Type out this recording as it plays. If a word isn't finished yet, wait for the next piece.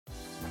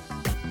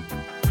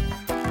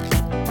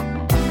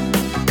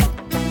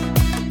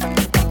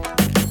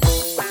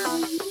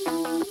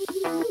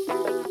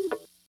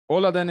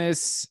Hola,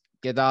 Dennis.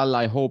 ¿Qué tal?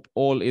 I hope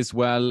all is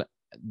well.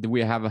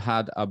 We have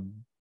had a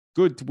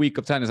good week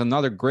of tennis,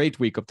 another great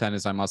week of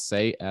tennis, I must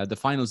say. The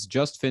finals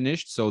just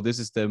finished, so this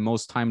is the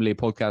most timely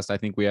podcast I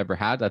think we ever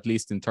had, at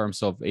least in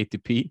terms of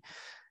ATP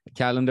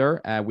calendar.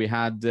 We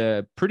had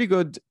pretty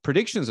good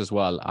predictions as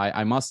well,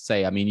 I must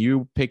say. I mean,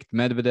 you picked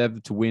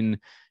Medvedev to win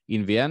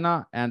in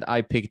Vienna, and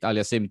I picked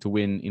Aliassime to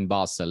win in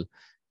Basel.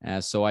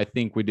 So I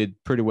think we did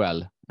pretty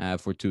well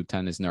for two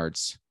tennis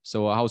nerds.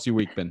 So how's your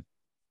week been?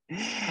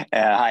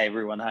 Hi,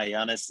 everyone. Hi,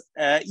 Giannis.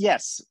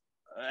 Yes,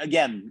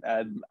 again,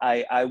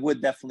 I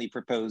would definitely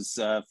propose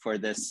for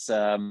this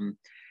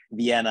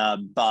Vienna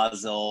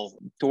Basel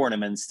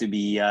tournaments to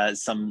be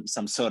some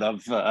sort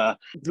of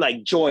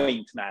like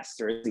joint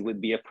masters. It would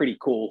be a pretty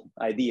cool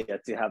idea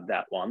to have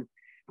that one.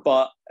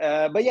 But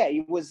yeah,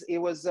 it was.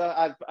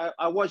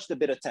 I watched a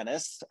bit of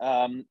tennis.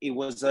 It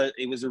was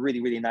a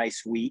really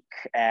nice week,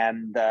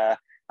 and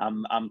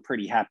I'm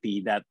pretty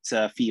happy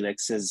that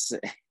Felix is.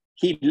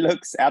 He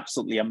looks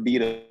absolutely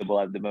unbeatable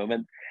at the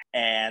moment.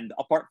 And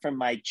apart from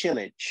my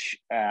Cilic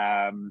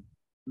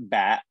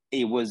bet,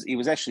 it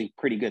was actually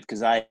pretty good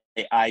because I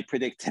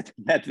predicted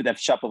Medvedev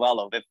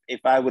Shapovalov.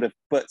 If I would have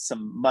put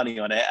some money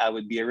on it, I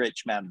would be a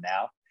rich man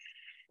now.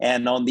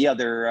 And on the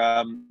other,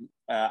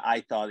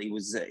 I thought it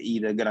was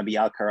either going to be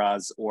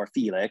Alcaraz or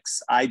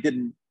Felix. I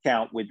didn't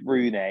count with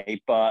Rune,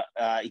 but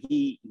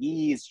he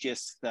is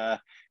just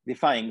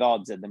defying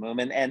odds at the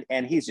moment,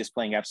 and he's just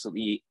playing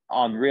absolutely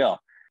unreal.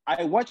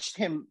 I watched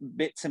him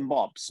bits and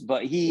bobs,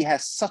 but he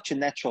has such a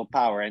natural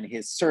power, and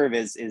his serve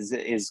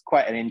is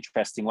quite an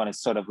interesting one.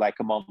 It's sort of like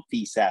a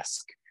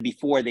Monfils-esque.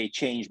 Before they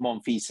changed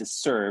Monfils'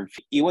 serve,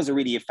 it was a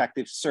really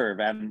effective serve,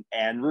 and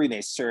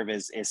Rune's serve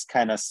is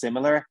kind of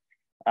similar,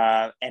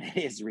 and it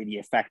is really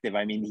effective.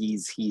 I mean,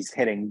 he's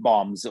hitting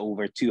bombs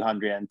over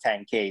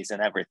 210 Ks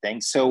and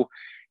everything. So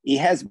he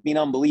has been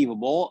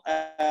unbelievable.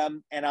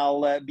 And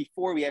I'll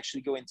before we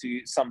actually go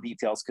into some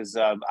details, because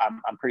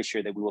I'm pretty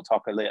sure that we will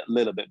talk a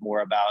little bit more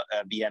about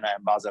Vienna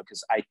and Basel,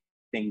 because I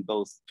think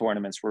both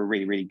tournaments were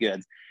really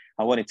good.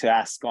 I wanted to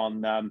ask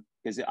on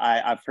because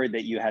I've heard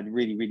that you had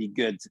really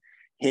good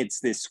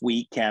hits this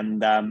week,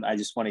 and I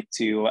just wanted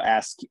to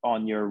ask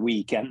on your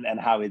week and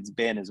how it's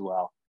been as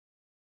well.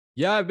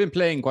 Yeah, I've been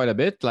playing quite a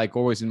bit, like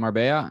always in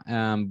Marbella.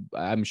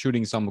 I'm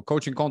shooting some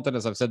coaching content,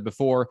 as I've said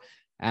before.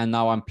 And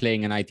now I'm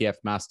playing an ITF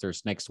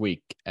Masters next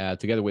week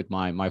together with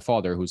my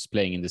father, who's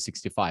playing in the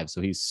 65. So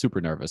he's super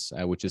nervous,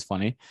 which is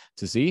funny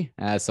to see.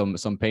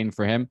 Some pain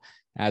for him.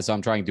 So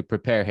I'm trying to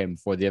prepare him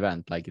for the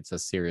event, like it's a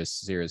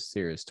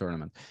serious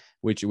tournament,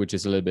 which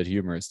is a little bit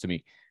humorous to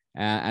me.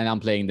 And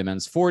I'm playing the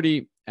men's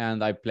 40,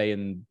 and I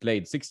played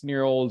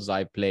 16-year-olds,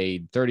 I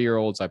played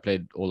 30-year-olds, I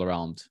played all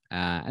around,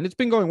 and it's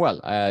been going well.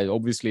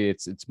 Obviously,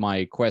 it's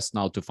my quest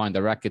now to find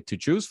a racket to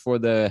choose for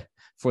the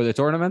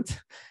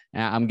tournament.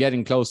 I'm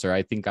getting closer.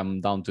 I think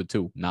I'm down to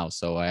 2 now,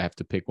 so I have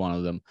to pick one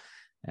of them.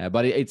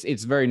 But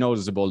it's very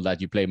noticeable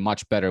that you play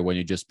much better when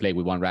you just play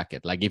with one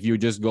racket. Like if you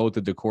just go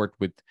to the court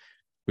with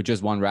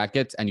just one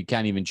racket and you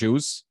can't even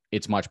choose,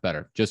 it's much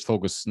better. Just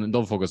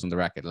don't focus on the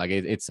racket. Like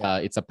it's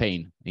a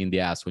pain in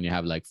the ass when you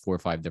have like 4 or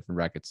 5 different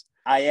rackets.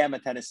 I am a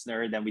tennis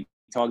nerd, and we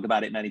talked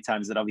about it many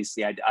times. That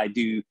obviously I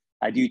do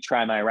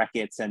try my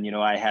rackets, and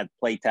I had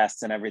play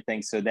tests and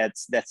everything. So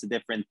that's a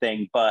different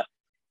thing. But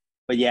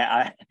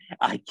yeah,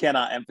 I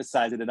cannot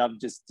emphasize it enough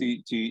just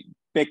to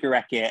pick a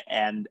racket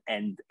and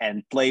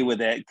play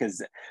with it,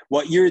 because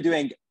what you're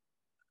doing,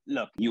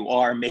 look, you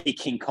are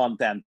making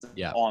content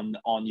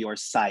on your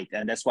site,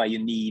 and that's why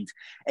you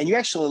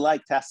actually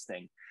like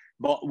testing.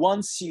 But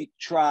once you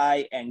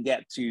try and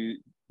get to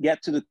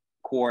the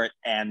court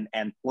and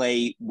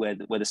play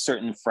with a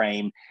certain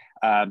frame,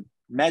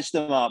 match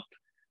them up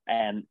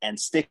and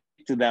stick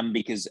to them,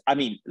 because I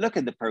mean, look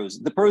at the pros.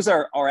 The pros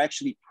are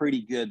actually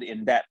pretty good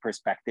in that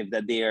perspective,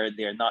 that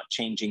they're not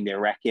changing their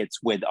rackets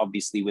with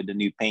the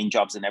new paint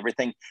jobs and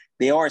everything.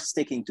 They are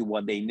sticking to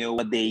what they know,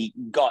 what they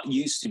got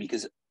used to,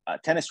 because a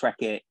tennis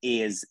racket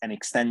is an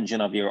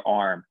extension of your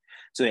arm.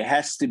 So it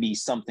has to be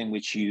something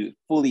which you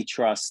fully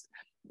trust.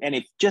 And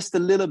if just a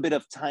little bit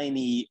of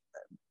tiny,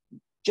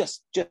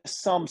 just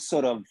some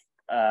sort of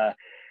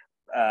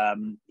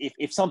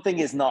if something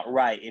is not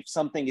right, if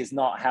something is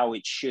not how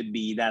it should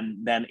be,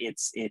 then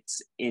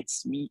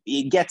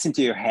it gets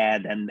into your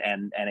head, and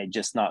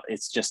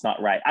it's just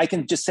not right. I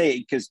can just say it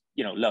because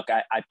look,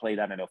 I played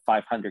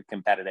 500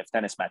 competitive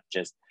tennis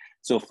matches.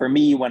 So for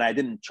me, when I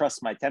didn't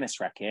trust my tennis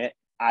racket,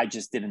 I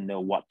just didn't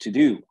know what to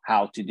do,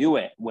 how to do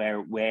it,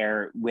 where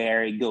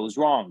it goes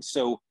wrong.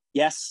 So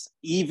yes,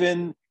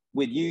 even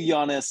with you,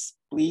 Giannis,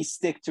 please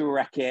stick to a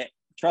racket,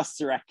 trust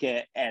the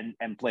racket, and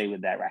play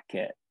with that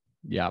racket.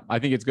 Yeah, I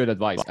think it's good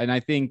advice. And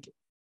I think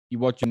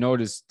what you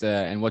noticed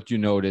and what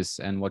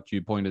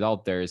you pointed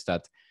out there is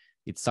that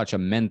it's such a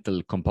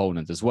mental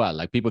component as well.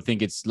 Like people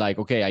think it's like,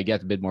 okay, I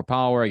get a bit more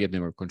power, I get a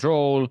bit more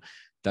control,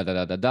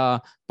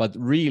 but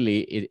really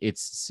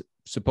it's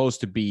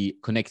supposed to be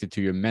connected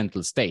to your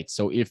mental state.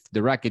 So if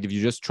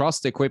you just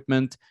trust the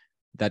equipment,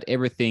 that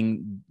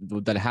everything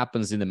that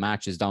happens in the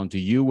match is down to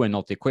you and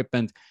not the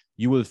equipment,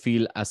 you will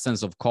feel a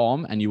sense of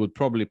calm and you will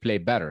probably play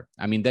better.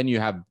 I mean, then you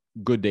have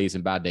good days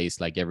and bad days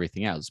like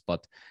everything else.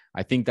 But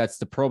I think that's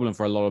the problem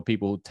for a lot of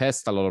people who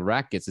test a lot of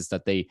rackets, is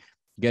that they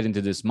get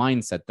into this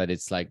mindset that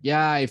it's like,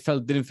 yeah, I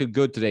didn't feel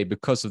good today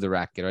because of the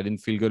racket, or I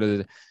didn't feel good at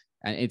it.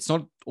 And it's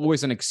not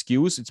always an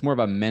excuse. It's more of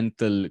a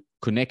mental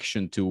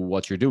connection to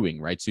what you're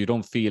doing, right? So you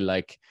don't feel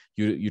like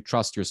you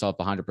trust yourself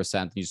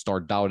 100% and you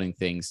start doubting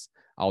things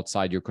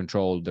outside your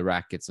control, the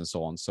rackets and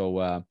so on.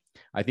 So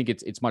I think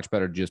it's much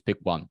better to just pick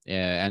one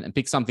and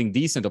pick something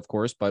decent, of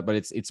course, but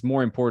it's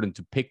more important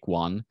to pick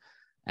one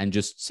and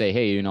just say,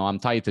 hey, I'm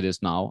tied to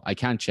this now. I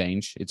can't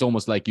change. It's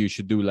almost like you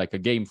should do like a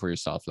game for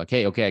yourself. Like,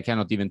 hey, okay, I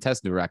cannot even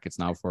test the rackets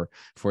now for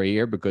a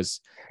year, because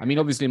I mean,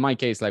 obviously in my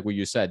case, like what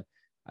you said,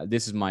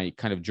 this is my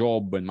kind of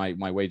job and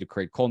my way to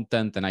create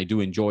content, and I do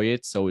enjoy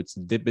it. So it's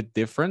a bit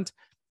different.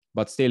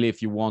 But still,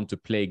 if you want to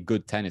play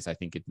good tennis, I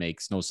think it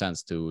makes no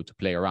sense to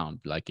play around.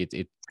 Like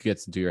it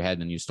gets into your head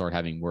and you start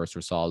having worse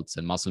results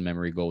and muscle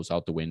memory goes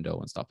out the window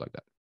and stuff like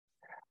that.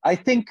 I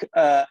think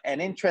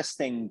an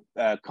interesting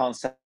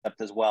concept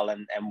as well,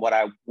 and what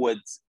I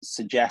would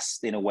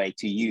suggest in a way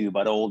to you,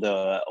 but all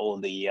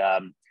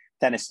the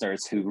tennis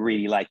nerds who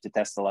really like to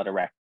test a lot of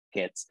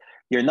rackets,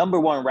 your number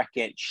one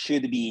racket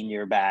should be in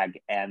your bag,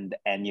 and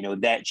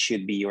that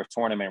should be your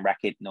tournament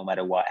racket no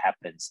matter what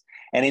happens.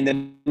 And in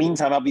the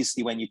meantime,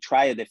 obviously, when you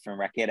try a different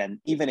racket, and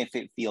even if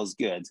it feels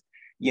good,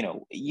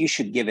 you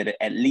should give it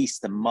at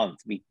least a month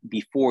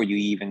before you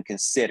even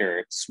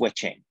consider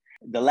switching.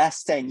 The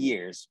last 10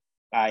 years,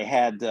 I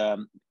had a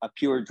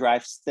Pure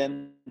Drive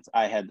stint.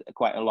 I had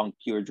quite a long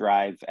Pure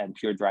Drive and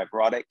Pure Drive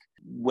Roddick,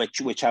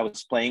 which I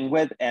was playing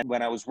with. And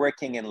when I was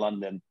working in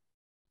London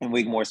in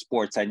Wigmore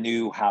Sports, I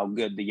knew how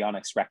good the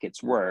Yonex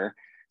rackets were.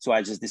 So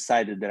I just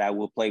decided that I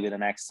will play with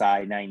an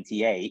XI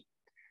 98.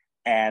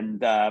 And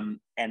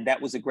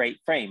that was a great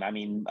frame. I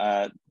mean,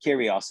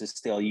 Kyrgios is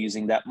still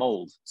using that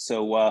mold.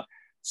 So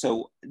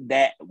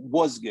that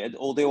was good.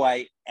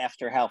 Although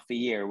after half a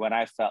year, when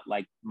I felt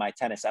like my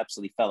tennis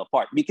absolutely fell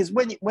apart, because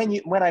when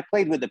I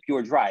played with the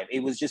Pure Drive,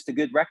 it was just a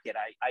good racket.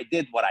 I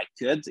did what I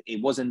could.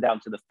 It wasn't down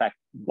to the fact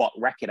what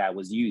racket I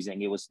was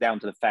using. It was down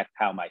to the fact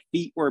how my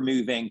feet were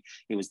moving.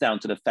 It was down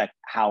to the fact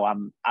how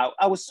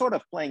I was sort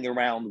of playing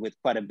around with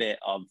quite a bit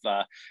of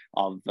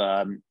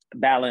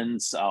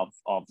balance, of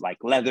like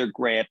leather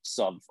grips,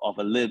 of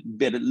a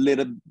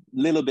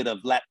little bit of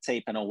lap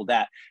tape and all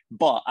that.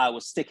 But I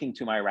was sticking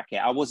to my racket.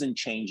 I wasn't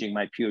changing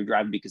my Pure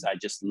Drive because I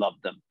just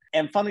loved them.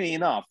 And funnily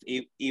enough,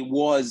 it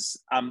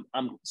was I'm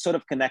sort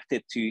of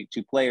connected to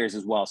players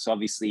as well. So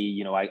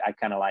obviously, I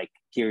kind of like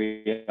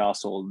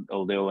Kyrgios,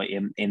 although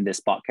in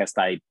this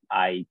podcast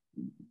I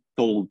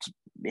told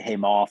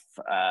him off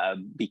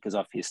because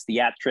of his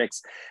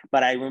theatrics.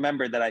 But I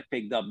remember that I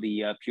picked up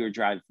the Pure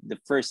Drive the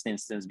first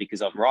instance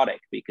because of Roddick,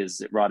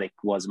 because Roddick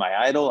was my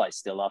idol. I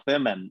still love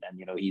him, and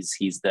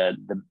he's the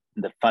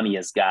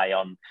funniest guy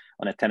on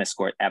a tennis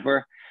court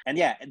ever. And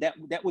yeah,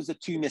 that was the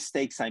two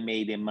mistakes I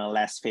made in my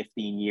last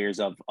 15 years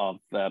of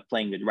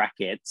playing with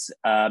rackets.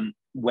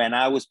 When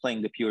I was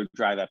playing the Pure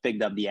Drive, I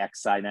picked up the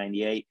XI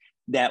 98.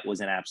 That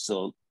was an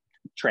absolute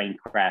train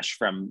crash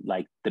from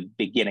like the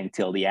beginning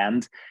till the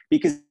end,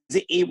 because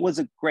it was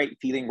a great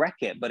feeling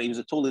racket, but it was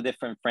a totally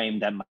different frame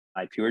than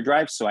my Pure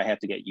Drive. So I had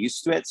to get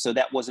used to it. So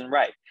that wasn't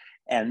right.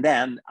 And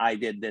then I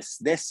did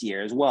this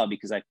year as well,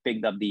 because I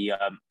picked up the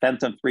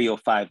Phantom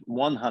 305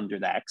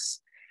 100X,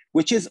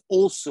 which is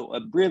also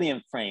a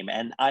brilliant frame.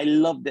 And I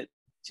loved it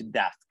to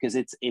death because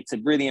it's a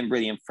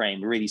brilliant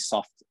frame, really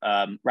soft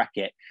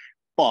racket.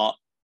 But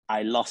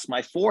I lost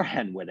my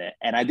forehand with it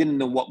and I didn't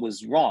know what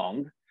was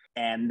wrong.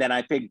 And then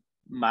I picked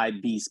my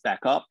beast back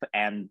up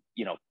and,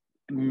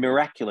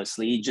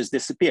 miraculously it just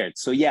disappeared.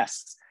 So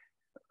yes,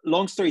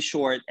 long story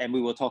short, and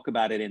we will talk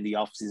about it in the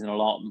off season a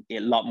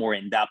lot more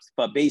in depth,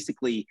 but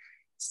basically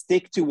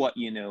stick to what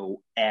you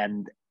know,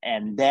 and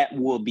that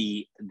will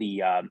be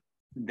the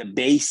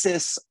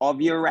basis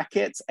of your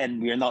rackets. And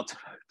we're not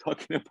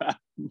talking about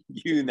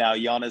you now,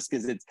 Giannis,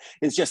 because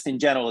it's just in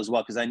general as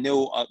well, because I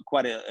know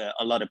quite a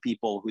lot of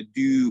people who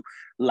do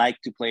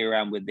like to play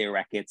around with their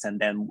rackets, and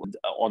then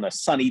on a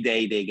sunny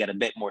day they get a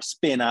bit more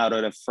spin out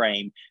of the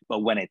frame,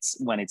 but when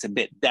it's a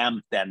bit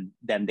damp, then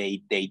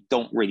they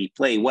don't really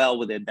play well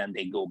with it, then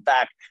they go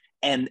back.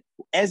 And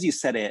as you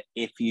said it,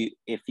 if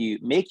you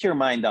make your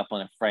mind up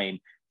on a frame,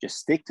 just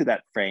stick to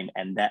that frame,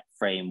 and that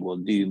frame will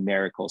do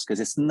miracles, because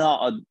it's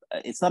not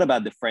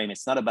about the frame,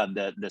 it's not about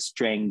the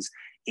strings,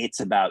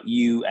 it's about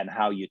you and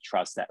how you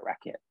trust that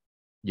racket.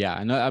 Yeah,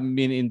 and I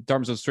mean, in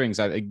terms of strings,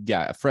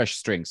 fresh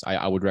strings,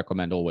 I would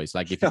recommend always.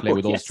 Like if you play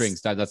with old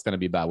strings, that's going to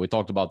be bad. We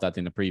talked about that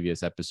in a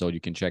previous episode. You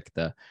can check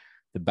the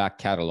back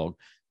catalog.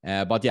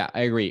 But yeah,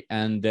 I agree.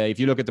 And if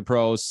you look at the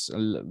pros,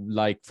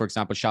 like for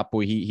example,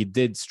 Chapo, he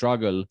did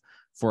struggle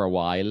for a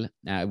while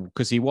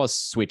because he was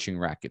switching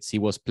rackets. He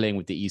was playing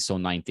with the ESO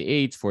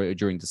 98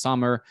 during the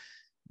summer,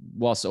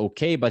 was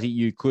okay, but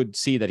you could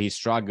see that he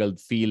struggled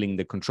feeling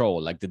the control,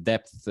 like the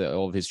depth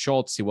of his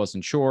shots. He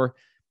wasn't sure.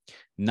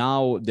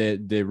 Now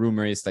the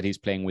rumor is that he's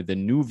playing with the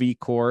new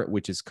V-Core,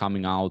 which is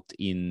coming out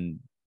in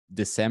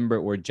December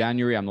or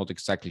January. I'm not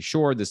exactly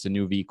sure. This is the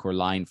new V-Core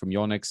line from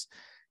Yonex.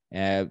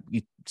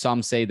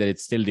 Some say that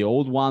it's still the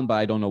old one, but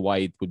I don't know why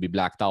it would be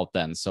blacked out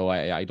then. So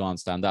I don't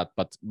understand that.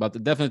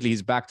 But definitely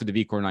he's back to the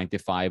V-Core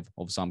 95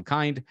 of some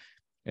kind,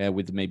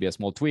 with maybe a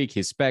small tweak,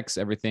 his specs,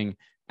 everything,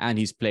 and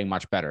he's playing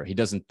much better. He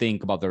doesn't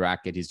think about the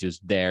racket. He's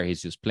just there.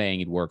 He's just playing.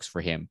 It works for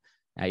him.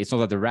 It's not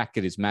that the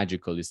racket is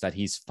magical. It's that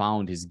he's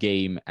found his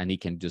game and he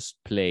can just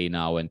play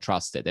now and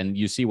trust it. And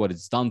you see what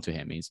it's done to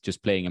him. He's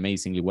just playing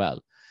amazingly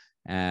well.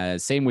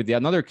 Same with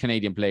another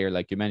Canadian player,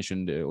 like you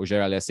mentioned,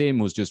 Auger-Aliassime,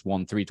 who's just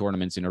won 3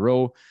 tournaments in a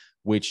row,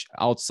 which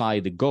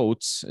outside the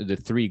GOATs, the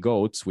 3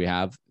 GOATs we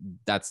have,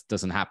 that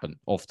doesn't happen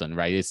often,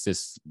 right? It's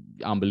just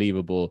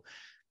unbelievable.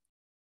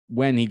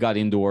 When he got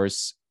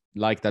indoors,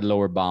 like that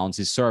lower bounce,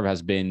 his serve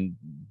has been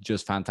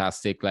just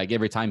fantastic. Like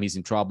every time he's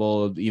in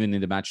trouble, even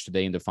in the match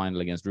today in the final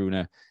against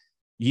Rune,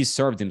 he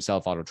served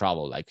himself out of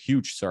trouble, like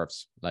huge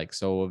serves, like,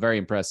 so very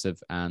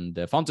impressive and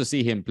fun to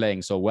see him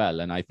playing so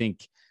well. And I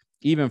think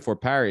even for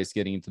Paris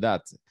getting into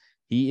that,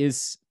 he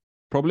is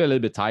probably a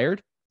little bit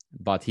tired,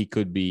 but he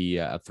could be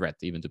a threat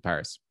even to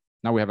Paris.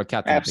 Now we have a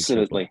cat.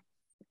 Absolutely.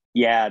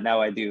 Yeah,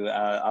 now I do.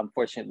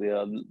 Unfortunately,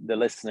 the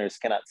listeners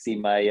cannot see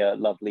my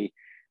lovely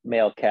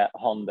male cat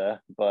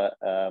Honda, but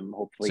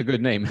hopefully it's a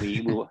good name.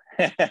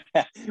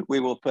 we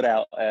will put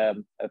out a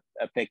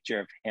picture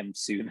of him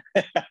soon.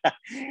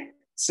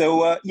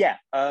 So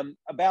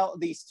about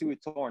these 2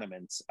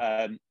 tournaments,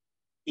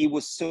 it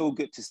was so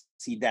good to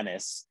see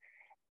Dennis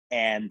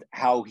and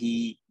how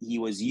he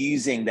was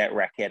using that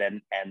racket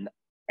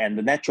and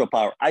the natural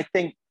power. I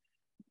think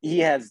he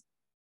has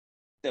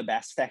the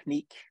best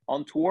technique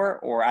on tour,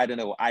 or I don't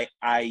know.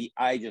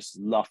 I just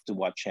love to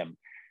watch him.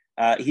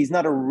 He's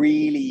not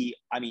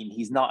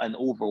he's not an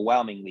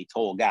overwhelmingly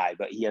tall guy,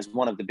 but he has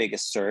one of the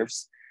biggest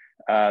serves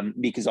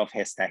because of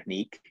his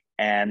technique.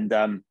 And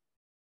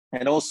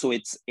also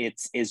it's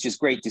just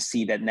great to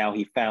see that now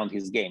he found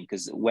his game,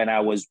 because when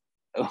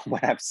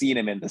I've seen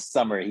him in the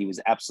summer, he was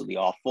absolutely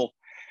awful.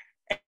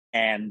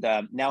 And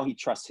now he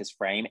trusts his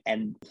frame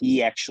and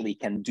he actually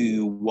can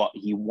do what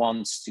he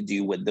wants to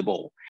do with the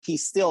ball.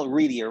 He's still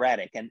really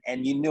erratic.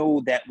 And you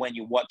know that when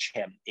you watch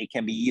him, it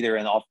can be either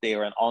an off day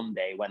or an on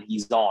day. When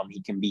he's on,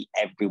 he can beat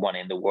everyone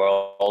in the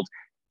world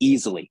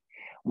easily.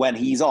 When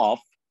he's off,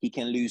 he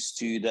can lose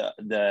to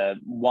the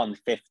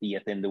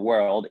 150th in the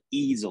world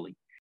easily.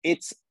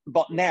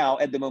 But now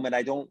at the moment,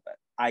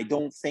 I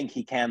don't think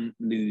he can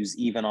lose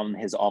even on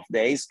his off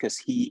days, because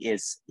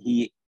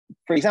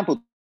for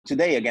example,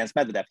 today against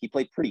Medvedev, he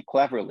played pretty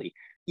cleverly.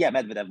 Yeah,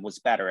 Medvedev was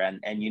better,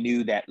 and you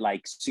knew that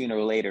like sooner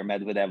or later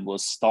Medvedev will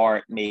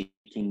start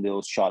making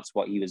those shots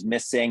what he was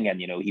missing,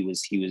 and he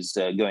was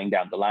going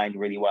down the line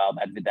really well,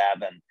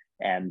 Medvedev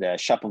and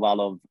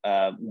Shapovalov.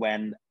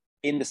 When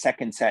in the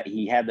second set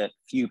he had a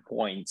few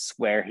points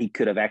where he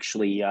could have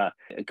actually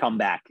come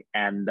back,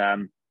 and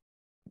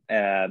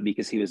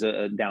because he was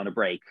down a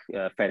break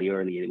fairly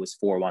early, it was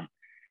 4-1.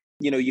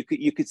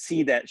 You could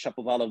see that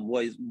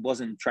Shapovalov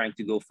wasn't trying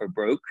to go for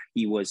broke.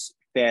 He was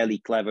fairly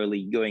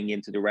cleverly going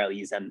into the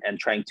rallies and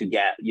trying to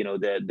get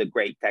the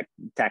great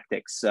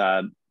tactics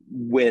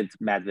with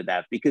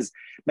Medvedev, because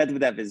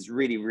Medvedev is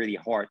really, really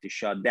hard to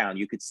shut down.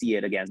 You could see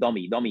it against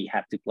Domi. Domi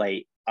had to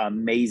play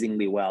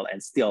amazingly well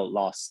and still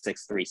lost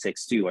 6-3,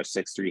 6-2 or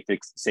 6-3,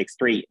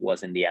 6-3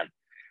 was in the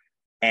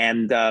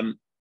end.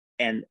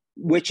 And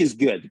which is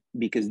good,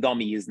 because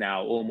Domi is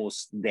now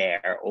almost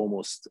there,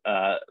 almost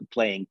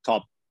playing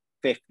top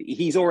 50.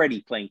 He's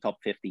already playing top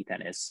 50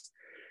 tennis,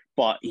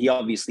 but he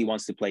obviously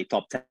wants to play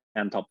top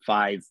 10, top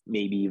 5,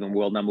 maybe even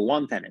world number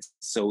 1 tennis.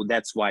 So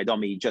that's why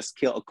Domi just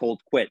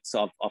cold quits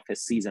of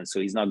his season. So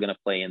he's not going to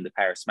play in the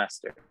Paris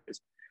Masters.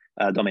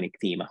 Dominic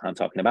Thiem, I'm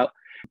talking about.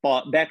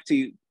 But back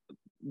to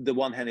the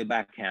one-handed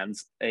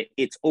backhands,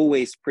 it's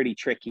always pretty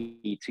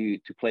tricky to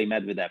play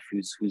Medvedev,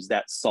 who's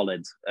that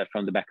solid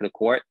from the back of the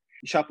court.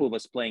 Shapo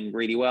was playing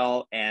really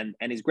well, and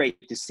it's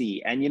great to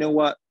see. And you know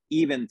what?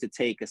 Even to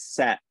take a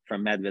set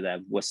from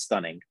Medvedev was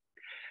stunning.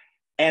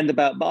 And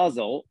about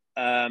Basel,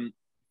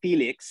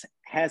 Felix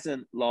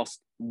hasn't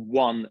lost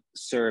one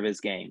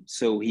service game.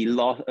 So he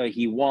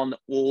won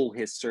all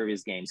his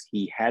service games.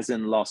 He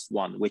hasn't lost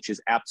one, which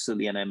is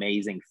absolutely an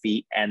amazing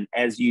feat. And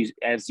as you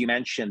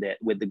mentioned it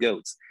with the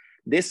GOATs,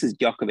 this is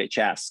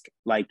Djokovic-esque.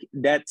 Like,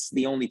 that's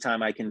the only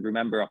time I can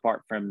remember,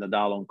 apart from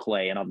Nadal on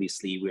clay. And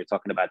obviously we're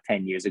talking about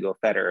 10 years ago,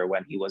 Federer,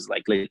 when he was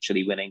like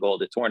literally winning all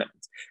the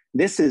tournaments.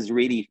 This is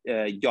really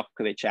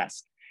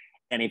Djokovic-esque.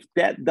 And if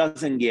that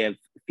doesn't give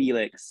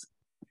Felix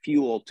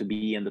fuel to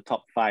be in the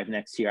top 5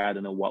 next year, I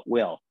don't know what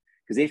will.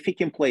 Because if he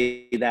can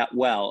play that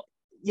well,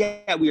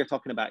 yeah, we are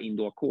talking about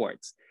indoor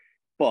courts.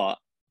 But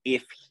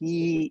if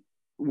he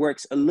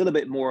works a little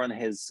bit more on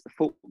his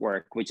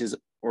footwork, which is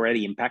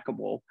already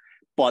impeccable,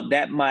 but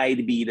that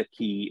might be the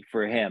key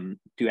for him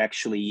to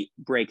actually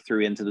break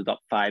through into the top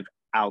 5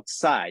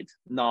 outside,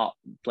 not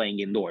playing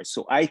indoors.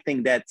 So I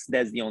think that's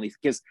the only,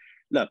 because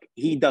look,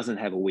 he doesn't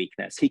have a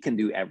weakness. He can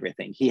do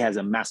everything. He has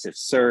a massive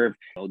serve.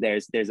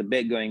 There's a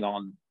bit going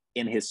on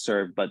in his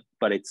serve, but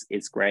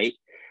it's great.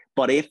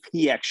 But if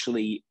he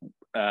actually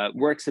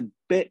works a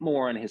bit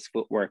more on his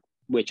footwork,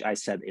 which I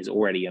said is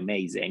already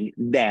amazing,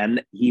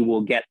 then he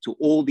will get to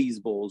all these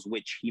balls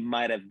which he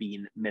might have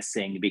been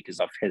missing because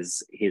of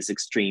his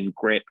extreme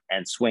grip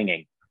and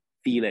swinging.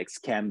 Felix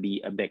can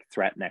be a big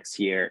threat next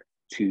year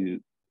to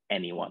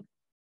anyone.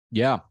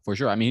 Yeah, for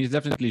sure. I mean, he's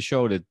definitely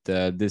showed it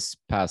this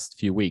past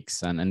few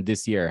weeks, and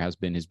this year has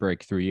been his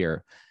breakthrough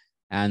year.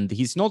 And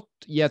he's not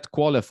yet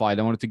qualified.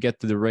 I wanted to get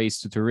to the race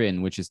to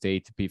Turin, which is the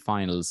ATP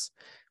finals.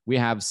 We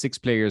have 6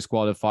 players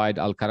qualified: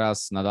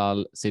 Alcaraz,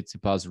 Nadal,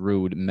 Tsitsipas,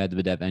 Ruud,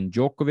 Medvedev, and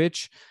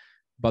Djokovic.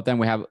 But then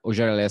we have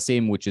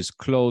Auger-Aliassime, which is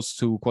close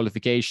to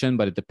qualification,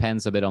 but it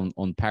depends a bit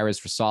on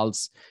Paris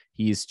results.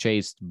 He is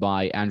chased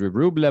by Andrew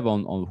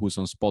Rublev, who's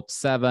on spot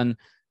 7.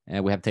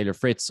 We have Taylor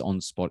Fritz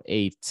on spot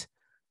 8.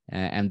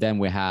 And then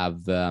we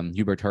have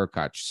Hubert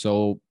Hurkacz.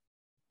 So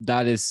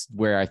that is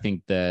where I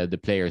think the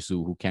players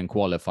who can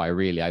qualify,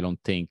 really. I mean,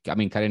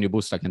 Carreño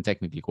Busta can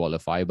technically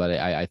qualify, but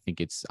I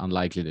think it's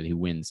unlikely that he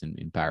wins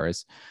in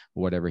Paris,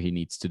 whatever he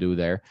needs to do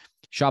there.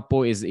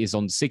 Chapo is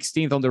on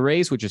 16th on the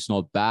race, which is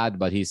not bad,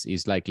 but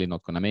he's likely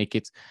not going to make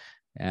it.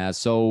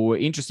 So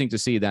interesting to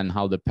see then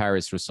how the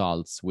Paris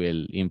results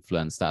will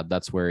influence that.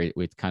 That's where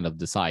it kind of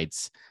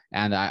decides.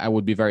 And I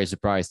would be very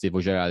surprised if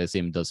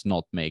Auger-Aliassime does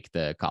not make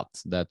the cut.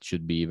 That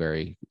should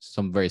be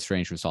some very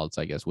strange results,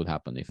 I guess, would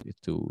happen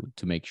if to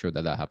make sure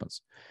that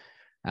happens.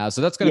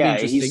 So that's going to be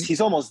interesting.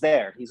 He's almost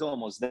there. He's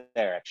almost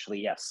there,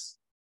 actually. Yes.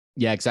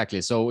 Yeah,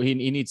 exactly. So he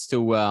needs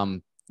to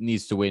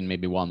win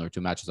maybe 1 or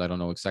 2 matches. I don't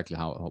know exactly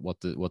what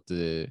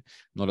the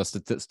not a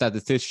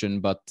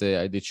statistician, but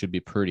it should be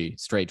pretty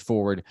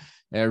straightforward.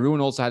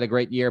 Rune also had a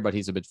great year, but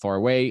he's a bit far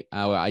away.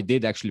 I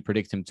did actually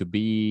predict him to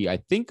be, I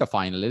think, a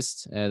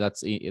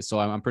finalist. So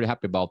I'm pretty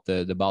happy about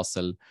the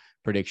Basel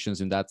predictions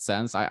in that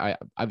sense.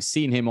 I've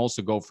seen him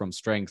also go from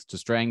strength to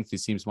strength. He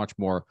seems much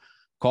more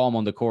calm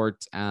on the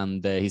court,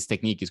 and his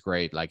technique is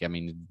great.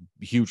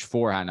 Huge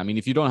forehand. I mean,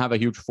 if you don't have a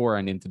huge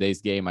forehand in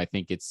today's game, I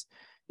think it's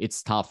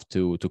tough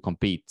to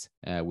compete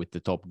with the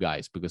top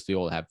guys, because they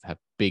all have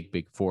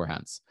big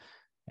forehands.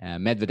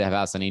 Medvedev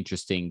has an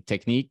interesting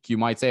technique, you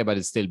might say, but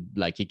it's still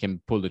he can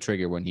pull the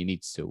trigger when he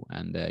needs to,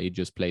 and he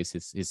just plays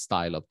his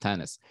style of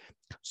tennis.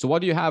 So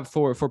what do you have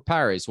for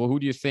Paris? Well, who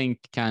do you think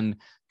can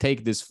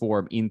take this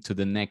form into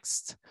the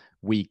next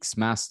week's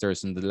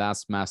Masters and the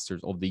last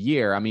Masters of the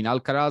year? I mean,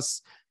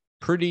 Alcaraz,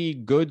 pretty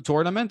good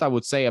tournament, I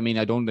would say. I mean,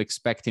 I don't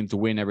expect him to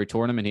win every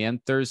tournament he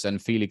enters,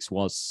 and Felix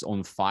was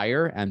on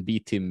fire and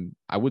beat him,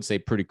 I would say,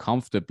 pretty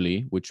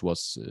comfortably, which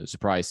was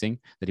surprising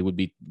that he would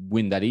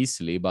win that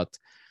easily. But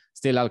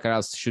still,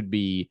 Alcaraz should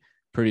be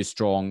pretty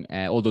strong,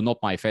 although not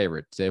my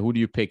favorite. Who do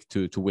you pick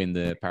to win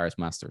the Paris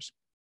Masters?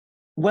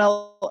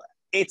 Well,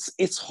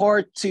 it's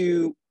hard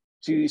to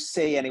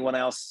say anyone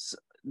else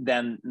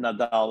than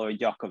Nadal or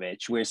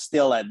Djokovic. We're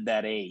still at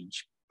that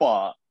age.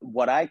 But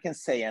what I can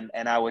say, and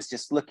I was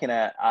just looking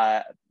at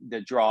the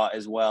draw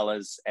as well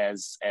as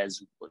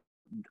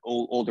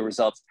all the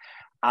results,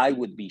 I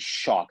would be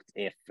shocked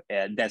if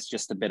that's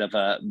just a bit of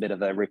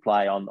a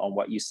reply on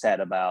what you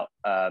said about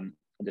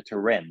the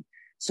Turin.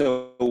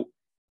 So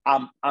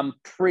I'm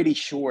pretty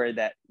sure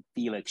that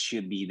Felix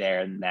should be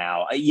there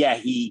now. Yeah,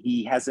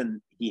 he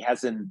hasn't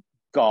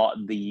got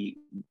the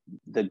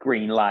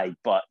green light,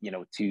 but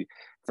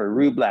for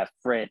Rublev,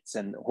 Fritz,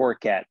 and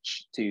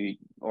Hurkacz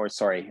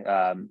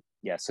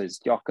so it's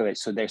Djokovic.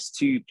 So there's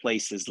 2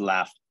 places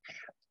left.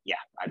 Yeah,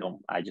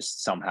 I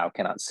just somehow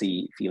cannot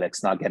see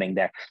Felix not getting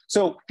there.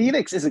 So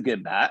Felix is a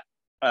good bet.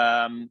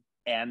 And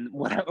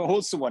what I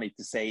also wanted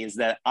to say is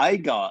that I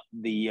got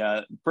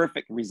the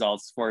perfect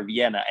results for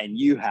Vienna, and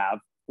you have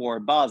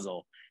for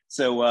Basel.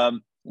 So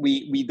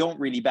we don't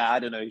really bet. I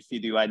don't know if you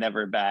do. I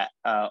never bet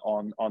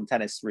on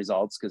tennis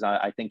results, because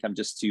I think I'm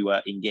just too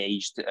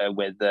engaged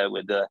with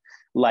the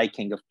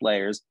liking of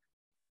players.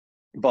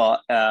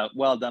 But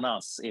well done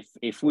us.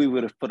 If we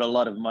would have put a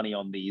lot of money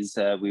on these,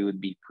 we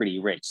would be pretty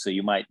rich. So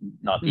you might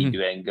not be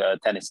doing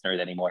Tennis Nerd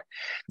anymore.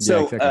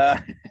 So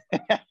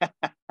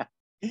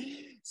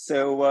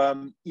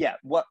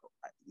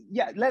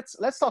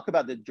let's talk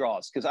about the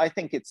draws, because I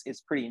think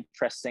it's pretty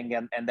interesting,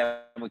 and then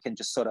we can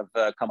just sort of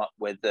come up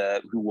with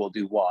who will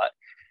do what.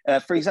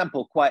 For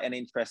example, quite an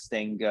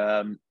interesting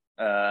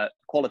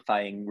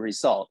qualifying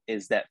result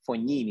is that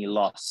Fognini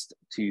lost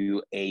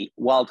to a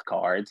wild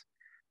card,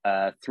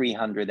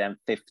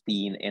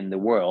 315 in the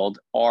world,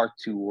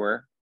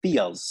 Artur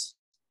Fils.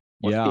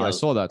 I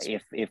saw that.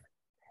 If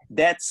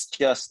that's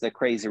just a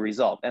crazy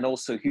result. And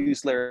also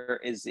Hüsler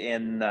is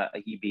in,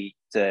 he beat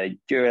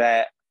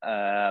Jure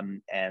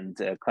and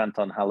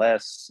Quentin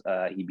Halles.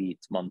 He beat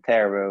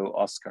Montero.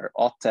 Oscar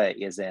Otte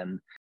is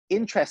in.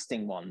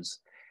 Interesting ones.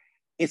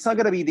 It's not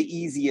going to be the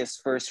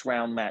easiest first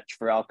round match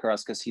for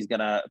Alcaraz, because he's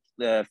going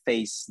to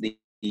face the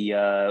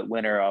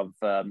winner of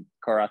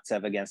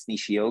Karatsev against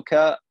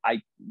Nishioka.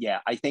 I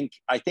think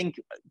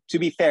to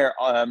be fair,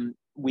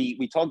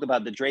 we talked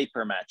about the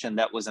Draper match, and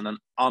that was an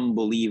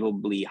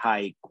unbelievably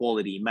high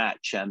quality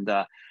match. And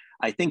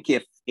I think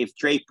if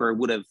Draper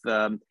would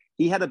have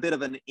he had a bit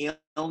of an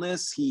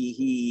illness.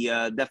 He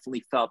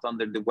definitely felt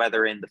under the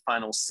weather in the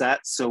final set.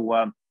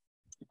 So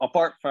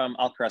apart from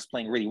Alcaraz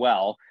playing really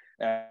well,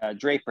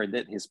 Draper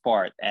did his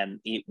part, and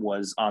it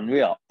was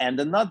unreal. And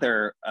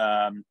another,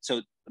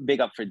 so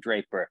big up for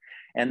Draper.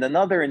 And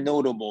another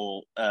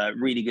notable,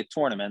 really good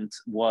tournament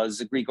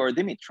was Grigor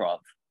Dimitrov,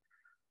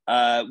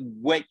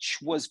 which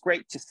was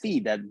great to see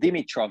that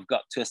Dimitrov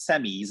got to a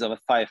semis of a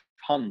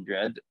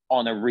 500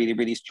 on a really,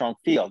 really strong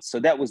field. So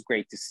that was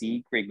great to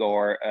see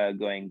Grigor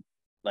going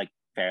like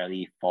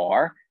fairly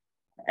far.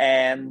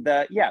 And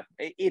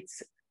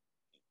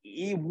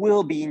it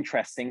will be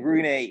interesting.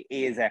 Rune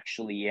is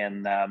actually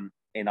in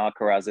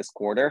Alcaraz's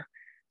quarter,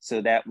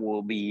 so that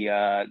will be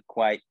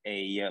quite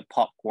a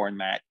popcorn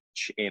match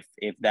if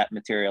that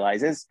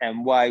materializes.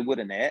 And why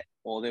wouldn't it?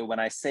 Although when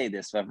I say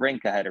this,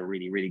 Wawrinka had a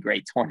really, really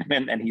great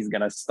tournament, and he's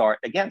going to start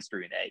against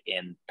Rune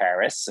in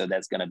Paris, so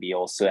that's going to be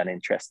also an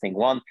interesting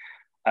one.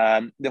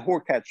 The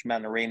Hurkacz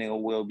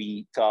Mannarino will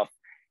be tough,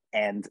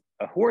 and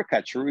a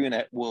Hurkacz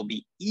Rune will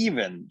be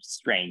even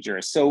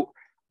stranger. So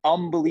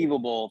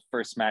unbelievable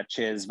first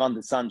matches. Van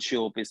de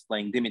Zandschulp is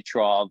playing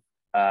Dimitrov,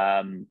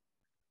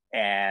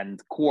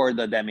 and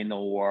Korda de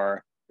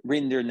Minaur,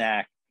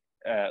 Rinderknech,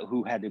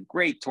 who had a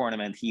great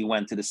tournament. He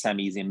went to the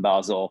semis in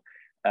Basel,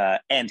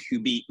 and who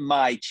beat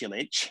my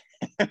Cilic,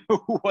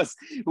 who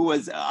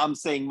was I'm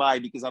saying my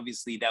because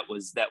obviously that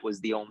was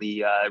the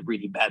only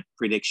really bad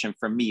prediction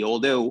from me.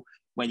 Although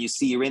when you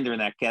see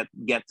Rinderknech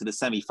get to the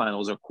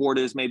semifinals or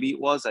quarters, maybe it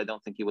was, I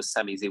don't think it was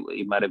semis,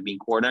 it might have been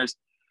quarters.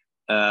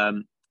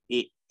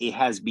 It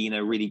has been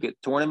a really good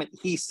tournament.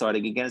 He's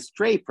starting against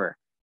Draper.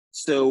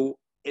 So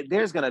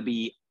there's going to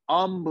be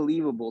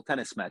unbelievable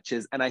tennis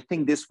matches. And I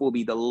think this will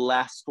be the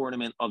last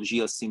tournament of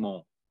Gilles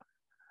Simon.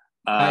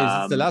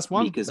 Is this the last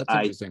one? Because that's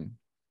interesting.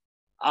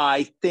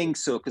 I think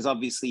so, because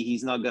obviously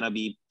he's not going to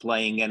be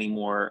playing any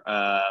more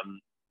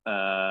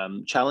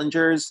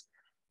challengers.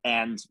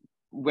 And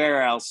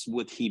where else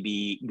would he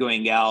be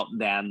going out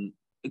than,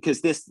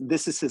 because this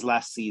is his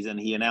last season.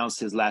 He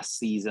announced his last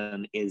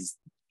season is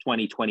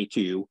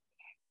 2022.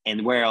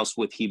 And where else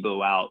would he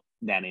go out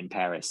than in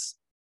Paris?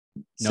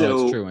 No,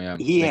 so it's true. Yeah,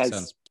 he makes has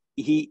sense.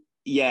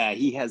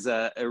 he has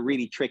a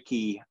really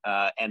tricky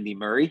Andy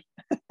Murray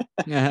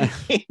Yeah.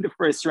 in the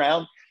first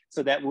round.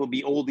 So that will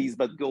be oldies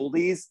but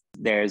goldies.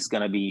 There's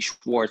going to be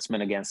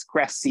Schwartzman against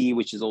Cressy,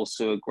 which is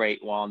also a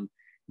great one.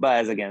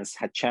 Baez against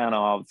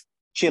Khachanov,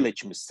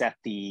 Cilic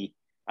Musetti,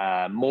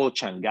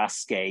 Molchan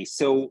Gasquet.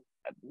 So,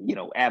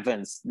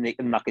 Evans,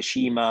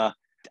 Nakashima.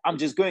 I'm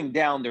just going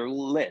down their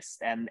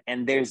list, and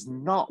there's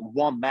not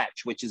one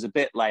match which is a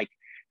bit like,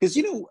 because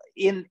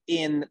in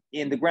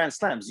the Grand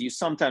Slams you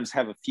sometimes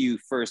have a few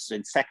first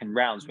and second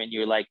rounds when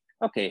you're like,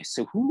 okay,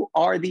 so who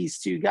are these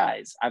two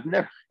guys? I've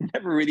never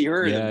really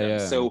heard of them. Yeah.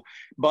 So,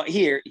 but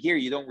here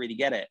you don't really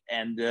get it,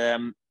 and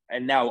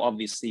now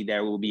obviously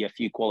there will be a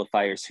few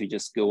qualifiers who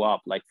just go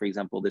up, like for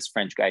example this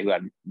French guy who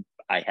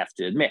I have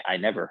to admit I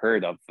never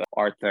heard of,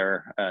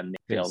 Arthur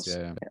Nils.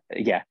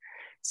 Yeah.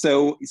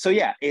 So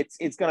yeah,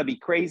 it's gonna be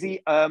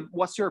crazy.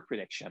 What's your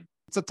prediction?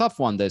 It's a tough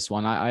one, this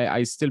one.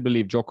 I still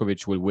believe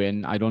Djokovic will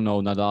win. I don't know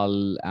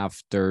Nadal,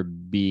 after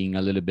being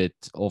a little bit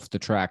off the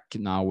track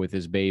now with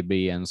his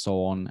baby and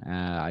so on.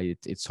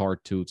 It's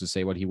hard to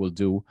say what he will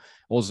do.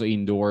 Also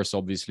indoors,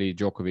 obviously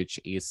Djokovic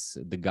is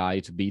the guy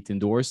to beat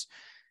indoors.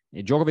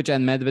 Djokovic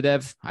and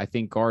Medvedev, I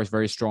think, are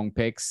very strong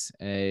picks.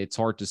 It's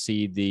hard to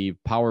see the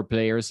power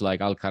players like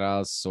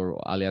Alcaraz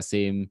or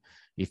Aliassime,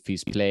 if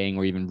he's playing,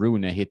 or even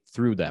Rune, hit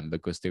through them,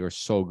 because they are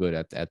so good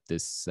at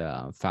this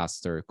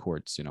faster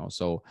courts,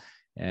 So,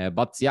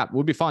 but yeah, it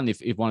would be fun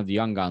if one of the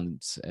young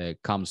guns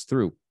comes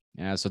through.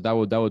 So that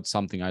would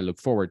something I look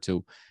forward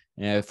to.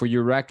 For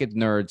you racket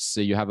nerds,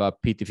 you have a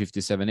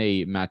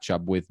PT57A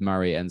matchup with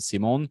Murray and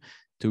Simon,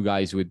 two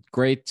guys with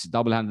great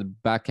double-handed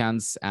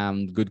backhands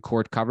and good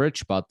court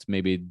coverage, but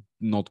maybe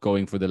not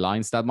going for the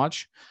lines that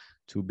much,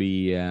 to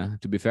be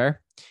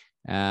fair.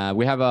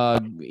 We have a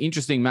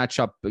interesting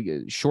matchup,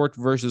 short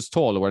versus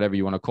tall, or whatever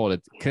you want to call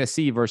it.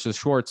 Cressy versus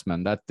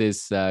Schwartzman. That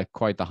is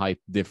quite a height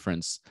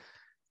difference.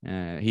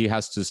 He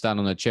has to stand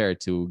on a chair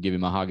to give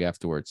him a hug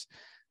afterwards.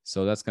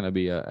 So that's going to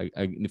be a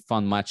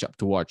fun matchup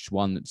to watch.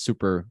 One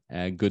super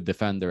good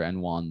defender and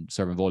one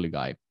serve and volley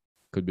guy.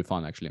 Could be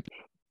fun, actually.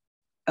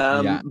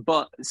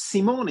 But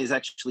Simon is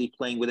actually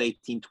playing with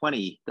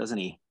 1820, doesn't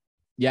he?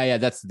 Yeah,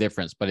 that's the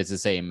difference, but it's the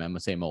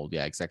same old.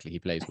 Yeah, exactly. He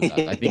plays with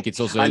that. I think it's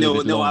also. I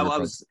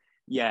was.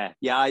 Yeah.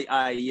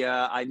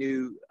 I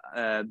knew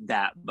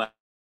that, but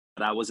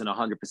I wasn't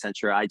 100%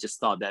 sure. I just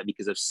thought that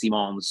because of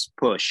Simon's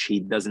push, he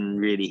doesn't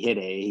really hit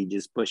it. He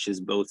just pushes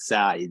both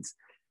sides.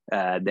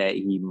 That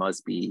he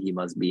must be in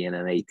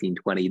an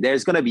 1820.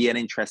 There's going to be an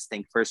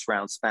interesting first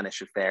round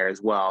Spanish affair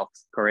as well.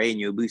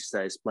 Carreño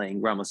Busta is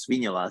playing Ramos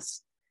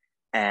Viñolas,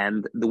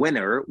 and the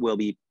winner will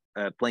be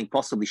playing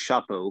possibly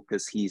Chapo,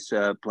 because he's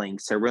playing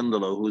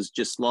Cerundolo, who's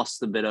just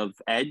lost a bit of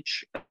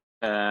edge.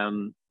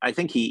 I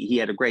think he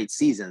had a great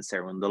season,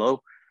 Cerundolo.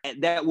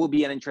 And that will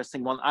be an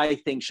interesting one. I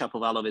think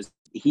Shapovalov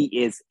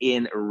is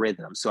in a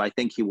rhythm, so I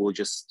think he will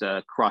just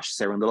crush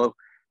Cerundolo.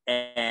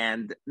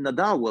 And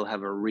Nadal will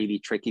have a really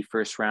tricky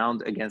first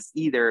round against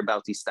either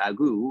Bautista Agut,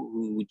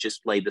 who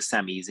just played the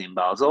semis in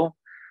Basel,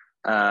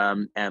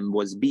 and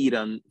was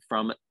beaten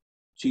from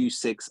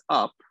 2-6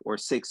 up or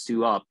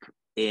 6-2 up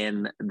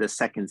in the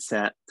second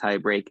set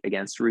tiebreak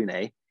against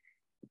Rune.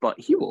 But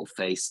he will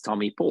face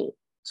Tommy Paul.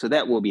 So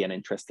that will be an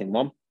interesting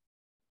one.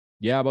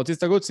 Yeah,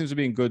 Bautista Agut seems to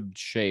be in good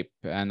shape,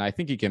 and I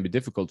think he can be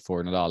difficult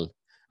for Nadal.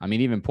 I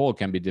mean, even Paul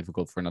can be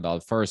difficult for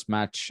Nadal. First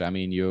match, I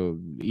mean,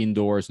 you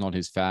indoors, not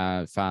his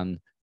fan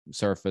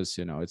surface.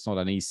 You know, it's not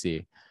an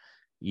easy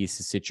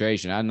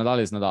situation. And Nadal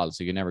is Nadal,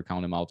 so you can never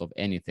count him out of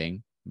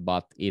anything.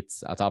 But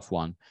it's a tough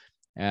one.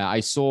 I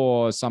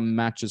saw some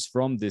matches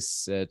from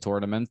this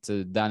tournament.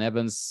 Dan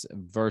Evans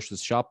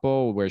versus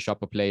Shapo, where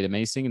Shapo played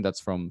amazing. That's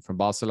from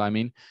Basel, I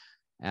mean.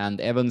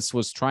 And Evans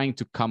was trying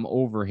to come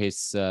over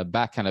his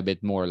backhand a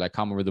bit more, like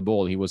come over the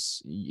ball.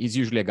 He's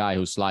usually a guy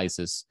who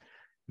slices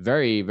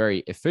very, very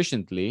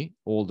efficiently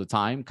all the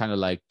time, kind of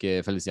like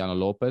Feliciano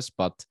Lopez,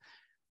 but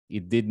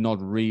it did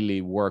not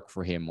really work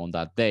for him on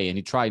that day. And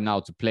he tried now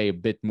to play a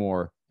bit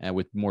more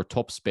with more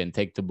topspin,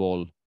 take the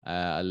ball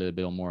a little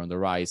bit more on the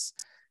rise.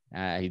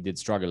 He did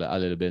struggle a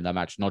little bit in that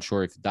match. Not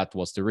sure if that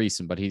was the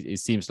reason, but it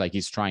seems like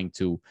he's trying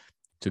to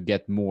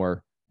get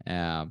more,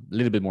 a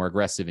little bit more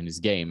aggressive in his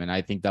game. And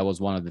I think that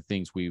was one of the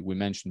things we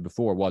mentioned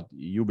before. What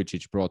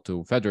Ljubicic brought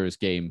to Federer's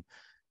game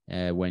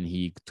when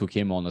he took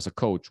him on as a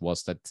coach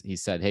was that he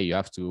said, "Hey, you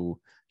have to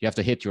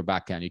hit your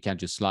backhand. You can't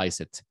just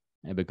slice it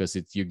because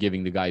you're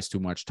giving the guys too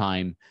much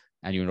time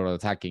and you're not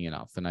attacking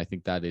enough." And I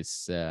think that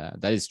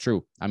is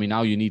true. I mean,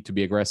 now you need to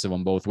be aggressive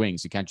on both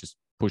wings. You can't just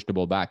push the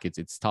ball back.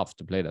 It's tough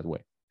to play that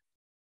way.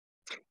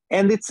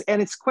 And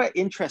it's quite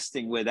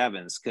interesting with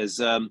Evans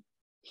because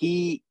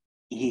he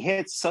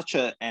hits such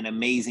an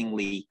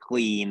amazingly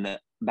clean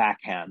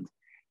backhand.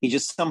 He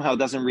just somehow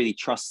doesn't really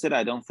trust it,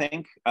 I don't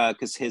think,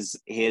 because his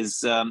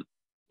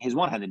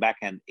one-handed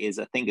backhand is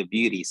a thing of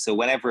beauty. So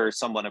whenever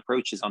someone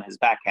approaches on his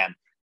backhand,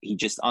 he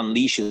just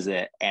unleashes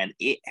it, and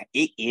it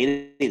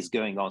is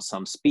going on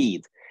some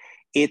speed.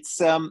 It's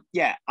I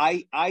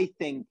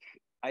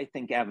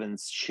think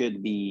Evans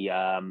should be.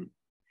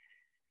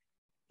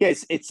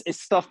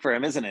 It's tough for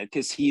him, isn't it?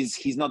 Because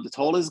he's not the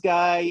tallest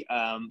guy.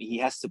 He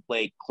has to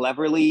play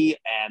cleverly,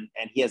 and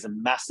he has a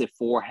massive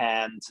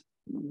forehand.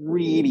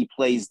 Really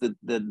plays the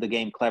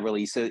game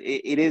cleverly. So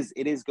it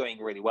is going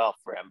really well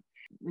for him.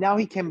 Now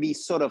he can be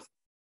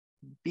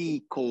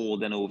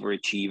called an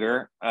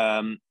overachiever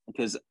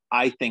because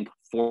I think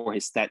for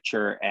his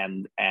stature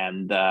and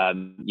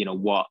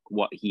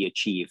what he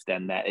achieved,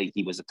 and that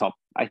he was top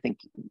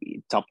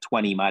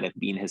 20 might have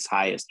been his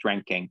highest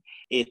ranking.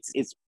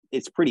 It's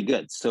pretty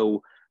good.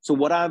 So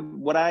what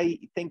I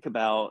think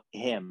about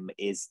him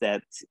is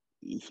that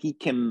he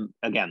can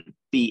again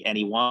beat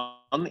anyone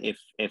if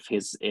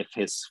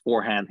his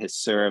forehand, his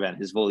serve, and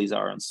his volleys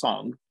are on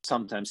song.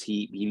 Sometimes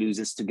he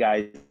loses to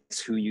guys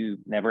who you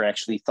never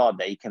actually thought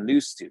that he can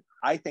lose to.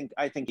 I think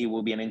he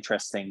will be an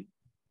interesting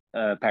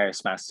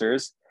Paris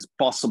Masters.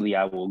 Possibly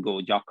I will go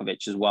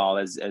Djokovic as well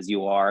as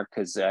you are,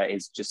 because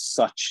it's just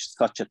such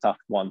a tough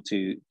one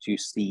to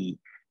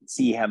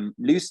see him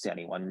lose to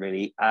anyone,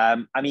 really. I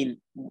mean,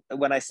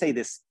 when I say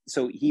this,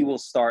 so he will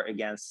start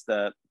against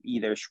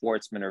either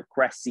Schwartzman or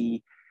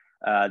Cressy.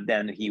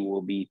 Then he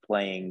will be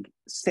playing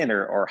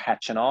Sinner or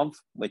Khachanov,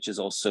 which is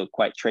also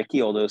quite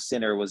tricky. Although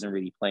Sinner wasn't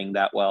really playing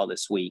that well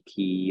this week,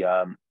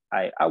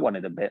 I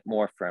wanted a bit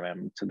more from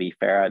him. To be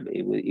fair,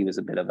 he was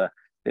a bit of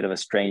a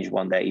strange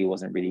one that he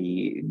wasn't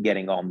really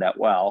getting on that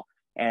well.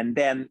 And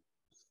then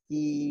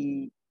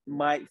he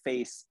might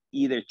face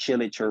either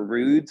Cilic or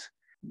Ruud.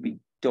 We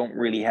don't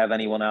really have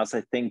anyone else.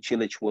 I think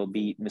Cilic will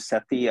beat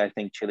Musetti. I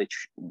think Cilic,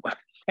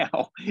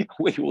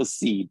 we will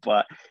see,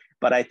 but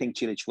I think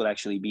Cilic will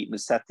actually beat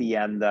Musetti,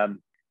 and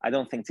I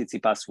don't think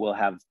Tsitsipas will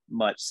have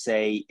much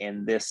say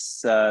in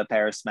this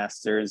Paris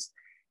Masters.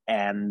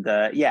 And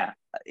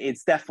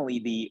it's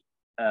definitely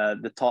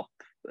the top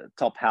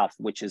half,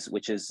 which is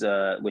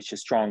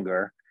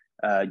stronger.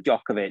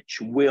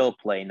 Djokovic will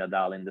play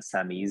Nadal in the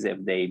semis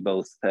if they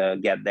both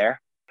get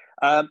there.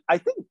 I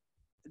think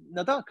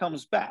Nadal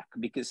comes back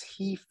because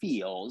he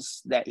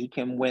feels that he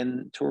can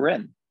win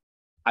Turin.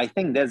 I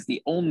think that's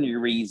the only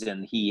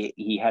reason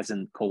he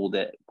hasn't called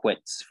it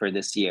quits for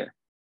this year.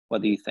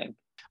 What do you think?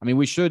 I mean,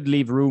 we should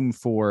leave room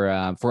for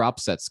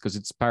upsets because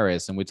it's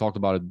Paris, and we talked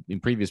about it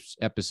in previous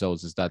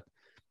episodes. Is that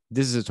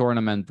this is a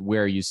tournament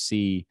where you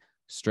see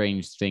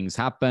strange things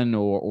happen,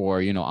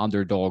 or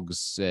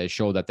underdogs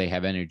show that they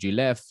have energy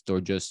left, or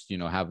just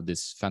have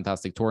this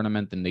fantastic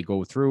tournament and they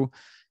go through.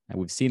 And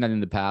we've seen that in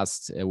the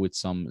past with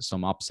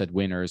some upset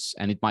winners,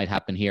 and it might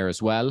happen here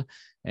as well.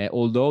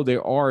 Although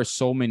there are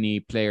so many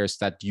players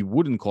that you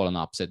wouldn't call an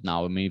upset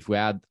now. I mean, if we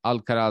add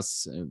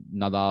Alcaraz,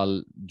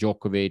 Nadal,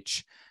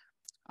 Djokovic,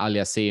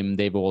 Aliassime,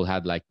 they've all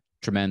had like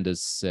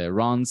tremendous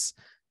runs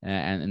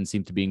and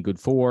seem to be in good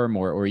form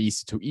or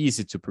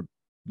easy to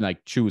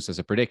choose as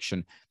a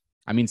prediction.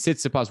 I mean,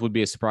 Tsitsipas would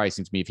be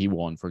surprising to me if he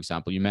won, for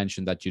example. You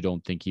mentioned that you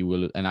don't think he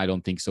will, and I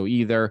don't think so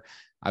either.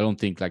 I don't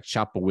think like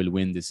Chapo will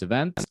win this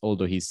event,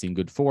 although he's in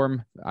good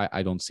form.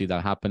 I don't see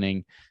that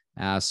happening.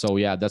 So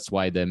yeah, that's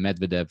why the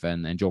Medvedev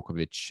and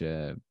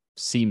Djokovic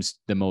seems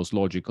the most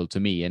logical to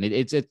me. And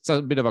it's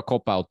a bit of a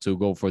cop out to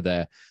go for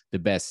the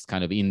best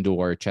kind of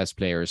indoor chess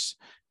players,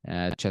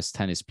 chess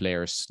tennis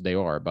players they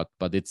are, but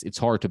it's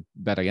hard to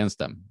bet against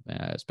them,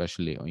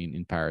 especially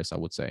in Paris, I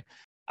would say.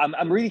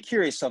 I'm really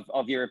curious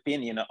of your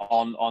opinion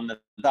on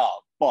Nadal.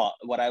 But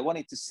what I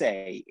wanted to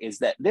say is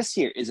that this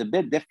year is a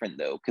bit different,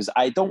 though, because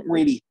I don't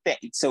really think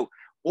so.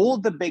 All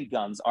the big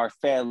guns are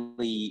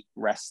fairly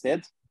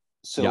rested.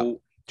 So yeah,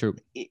 true.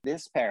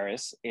 This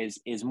Paris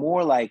is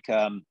more like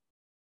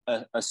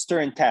a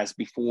stern test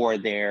before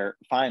their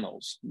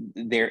finals,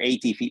 their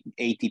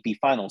ATP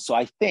finals. So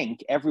I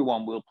think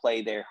everyone will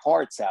play their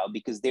hearts out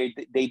because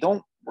they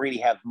don't really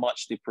have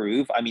much to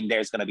prove. I mean,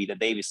 there's going to be the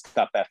Davis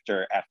Cup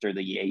after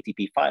the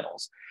ATP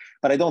finals,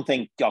 but I don't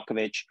think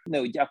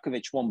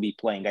Djokovic won't be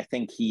playing. I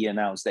think he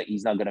announced that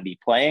he's not going to be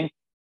playing,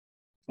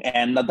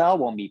 and Nadal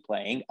won't be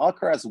playing.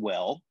 Alcaraz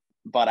will,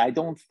 but I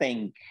don't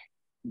think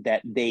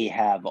that they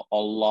have a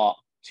lot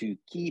to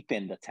keep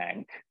in the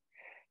tank.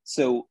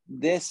 So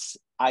this,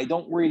 I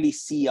don't really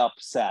see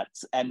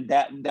upsets, and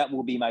that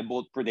will be my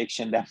bold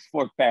prediction that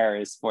for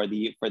Paris for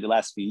the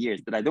last few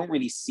years, that I don't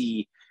really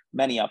see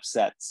many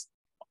upsets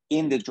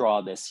in the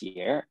draw this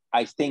year.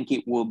 I think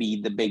it will be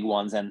the big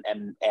ones,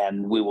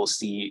 and we will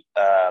see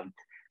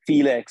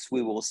Felix,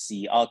 we will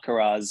see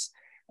Alcaraz,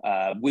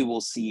 we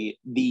will see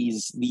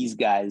these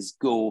guys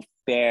go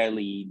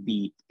fairly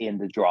deep in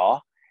the draw.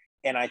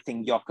 And I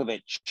think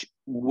Djokovic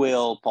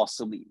will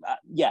possibly,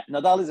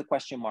 Nadal is a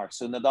question mark.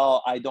 So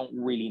Nadal, I don't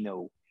really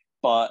know,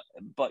 but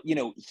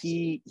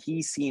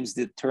he seems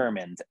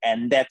determined,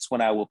 and that's when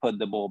I will put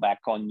the ball back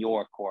on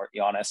your court,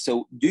 Jonas.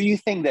 So do you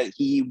think that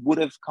he would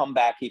have come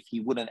back if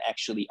he wouldn't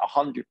actually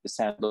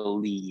 100%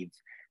 believe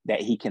that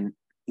he can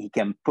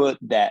put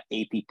that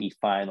ATP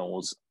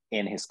finals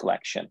in his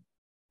collection?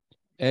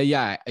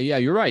 Yeah,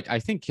 you're right. I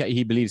think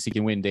he believes he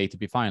can win the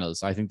ATP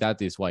finals. I think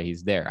that is why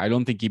he's there. I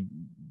don't think he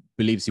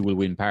believes he will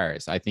win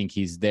Paris. I think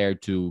he's there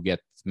to get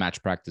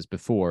match practice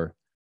before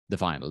the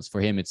finals. For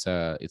him, it's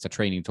a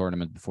training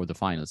tournament before the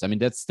finals. I mean,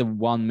 that's the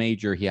one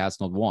major he has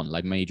not won,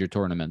 like major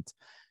tournament,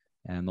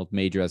 and not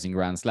major as in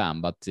Grand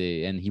Slam, but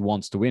and he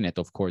wants to win it.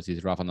 Of course,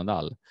 he's Rafa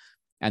Nadal,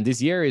 and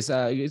this year is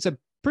it's a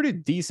pretty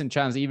decent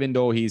chance. Even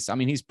though he's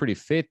pretty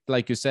fit,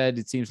 like you said.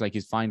 It seems like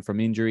he's fine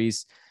from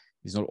injuries.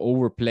 He's not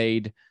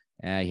overplayed.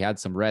 He had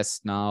some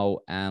rest now,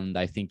 and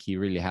I think he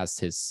really has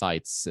his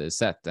sights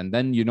set. And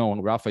then,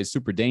 Rafa is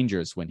super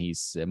dangerous when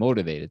he's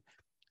motivated.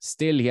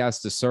 Still, he has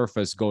the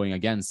surface going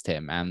against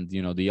him. And,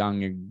 the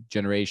young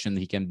generation,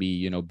 he can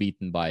be,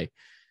 beaten by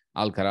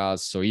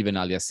Alcaraz or even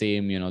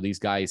Aliassime. These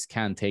guys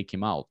can take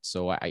him out.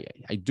 So I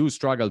do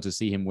struggle to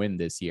see him win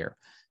this year.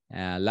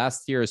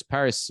 Last year's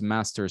Paris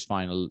Masters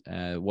final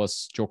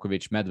was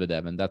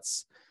Djokovic-Medvedev, and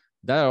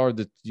that are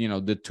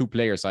the two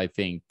players I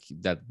think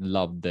that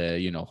love the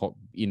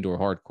indoor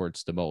hard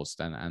courts the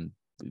most, and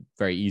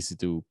very easy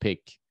to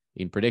pick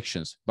in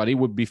predictions. But it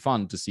would be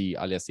fun to see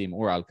Aliassime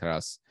or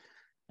Alcaraz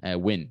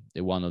win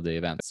one of the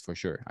events for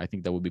sure. I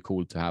think that would be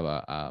cool to have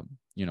a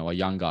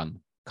young gun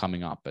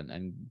coming up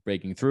and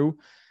breaking through.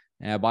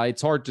 But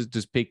it's hard to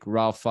just pick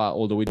Rafa,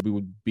 although it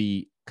would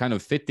be kind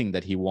of fitting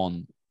that he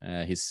won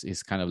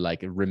his kind of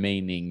like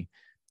remaining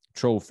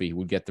trophy. He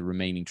would get the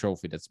remaining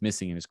trophy that's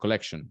missing in his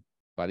collection.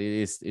 But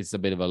it's a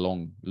bit of a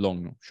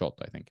long shot,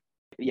 I think.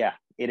 Yeah,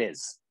 it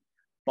is.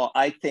 But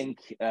I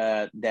think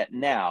that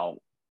now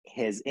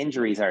his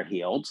injuries are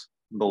healed,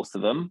 both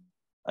of them,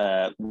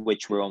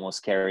 which were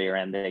almost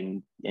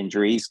career-ending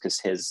injuries, because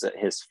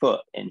his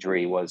foot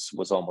injury was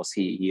almost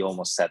he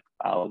almost said,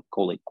 I'll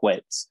call it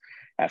quits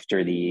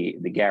after the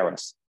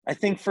Garros. I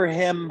think for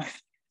him,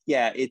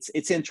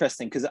 it's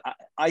interesting because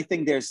I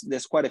think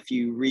there's quite a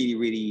few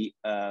really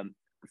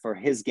for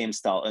his game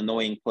style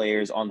annoying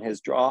players on his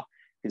draw.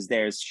 Because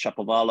there's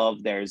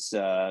Shapovalov, there's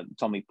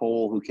Tommy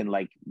Paul, who can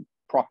like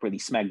properly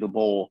smack the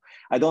ball.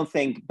 I don't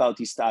think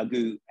Bautista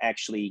Agut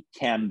actually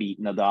can beat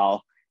Nadal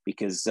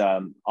because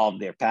of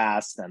their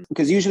past, and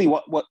because usually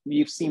what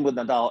you've seen with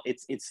Nadal,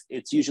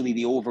 it's usually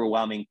the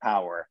overwhelming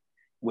power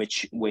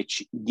which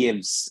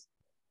gives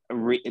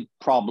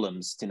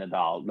problems to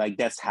Nadal. Like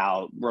that's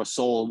how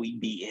Rosol we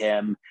beat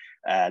him.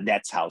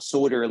 That's how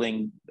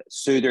Söderling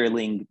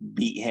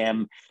beat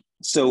him.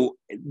 So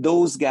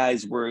those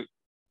guys were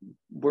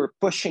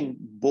pushing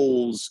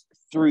balls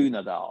through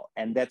Nadal,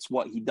 and that's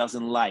what he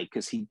doesn't like,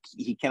 because he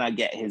cannot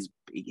get his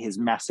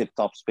massive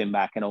topspin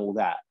back and all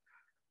that.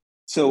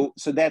 So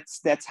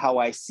that's how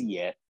I see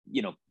it.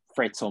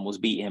 Fritz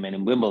almost beat him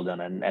in Wimbledon,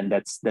 and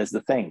that's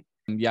the thing.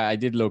 Yeah, I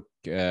did look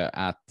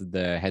at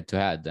the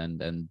head-to-head,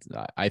 and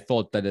I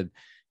thought that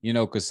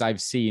because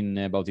I've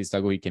seen Bautista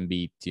Agut, he can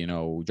beat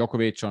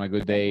Djokovic on a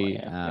good day,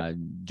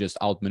 just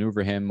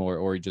outmaneuver him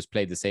or just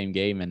play the same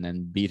game and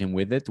then beat him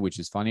with it, which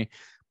is funny.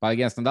 But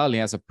against Nadal, he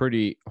has a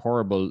pretty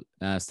horrible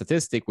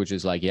statistic, which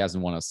is like he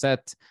hasn't won a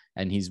set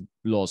and he's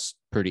lost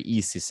pretty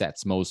easy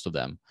sets, most of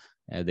them.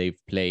 They've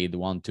played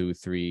 1, 2,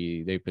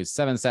 3. They played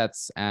 7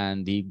 sets,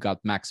 and he got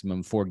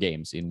maximum 4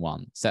 games in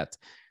one set.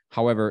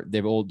 However,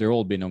 they're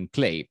all been on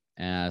clay,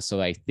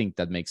 so I think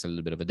that makes a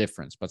little bit of a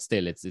difference. But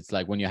still, it's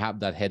like when you have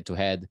that head to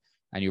head,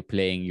 and you're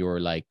playing your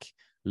like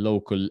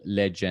local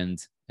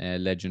legend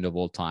of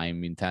all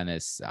time in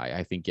tennis.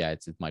 I think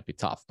it might be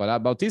tough. But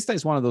Bautista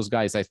is one of those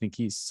guys. I think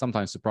he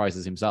sometimes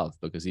surprises himself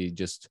because he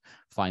just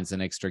finds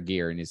an extra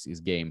gear in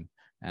his game.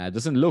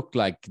 Doesn't look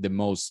like the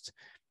most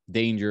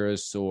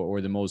dangerous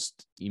or the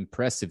most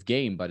impressive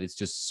game, but it's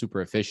just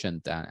super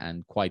efficient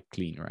and quite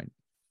clean, right?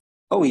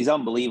 Oh, he's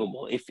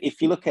unbelievable.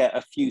 If you look at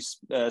a few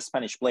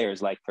Spanish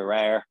players like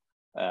Ferrer,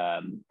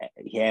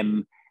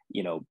 him,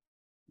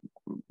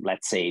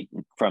 let's say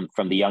from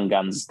the young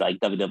guns like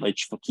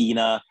Davidovich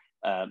Fokina,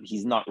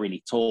 he's not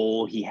really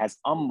tall. He has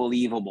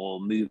unbelievable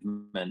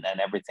movement and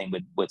everything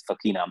with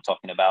Fokina I'm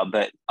talking about,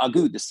 but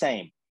Agut the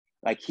same.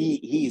 Like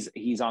he's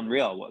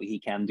unreal what he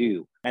can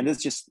do, and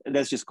that's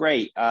just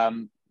great.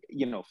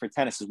 For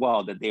tennis as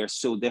well, that they are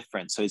so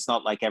different. So it's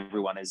not like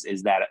everyone is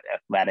that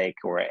athletic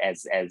or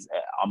as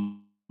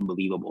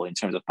unbelievable in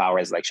terms of power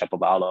as like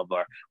Shapovalov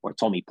or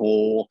Tommy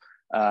Paul.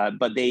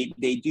 But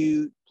they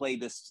do play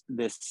this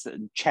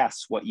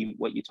chess. What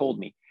you told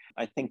me.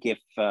 I think if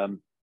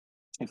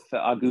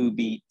Agut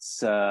beats,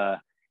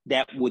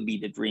 that would be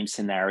the dream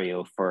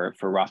scenario for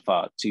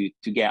Rafa to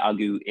get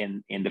Agut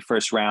in the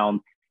first round.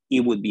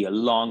 It would be a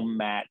long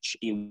match.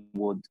 It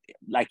would,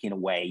 like in a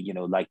way,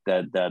 like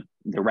the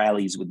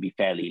rallies would be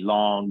fairly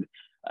long.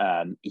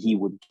 He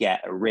would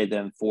get a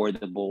rhythm for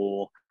the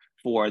ball,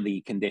 for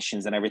the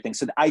conditions and everything.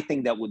 So I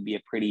think that would be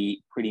a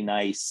pretty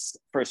not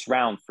first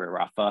round for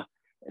Rafa.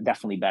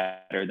 Definitely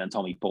better than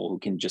Tommy Paul, who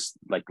can just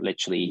like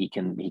literally he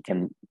can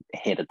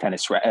hit a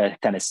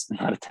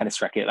not a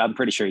tennis racket. I'm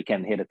pretty sure he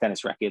can hit a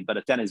tennis racket, but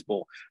a tennis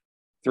ball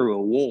through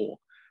a wall.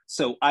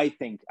 So I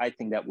think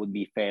that would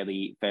be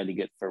fairly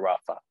good for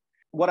Rafa.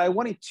 What I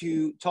wanted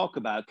to talk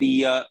about,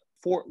 the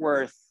Fort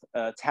Worth,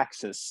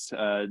 Texas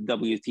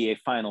WTA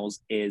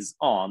finals is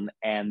on,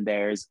 and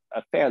there's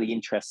a fairly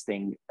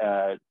interesting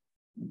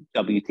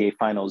WTA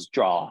finals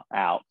draw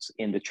out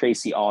in the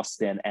Tracy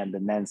Austin and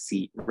the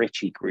Nancy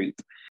Richie group.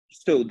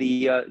 So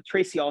the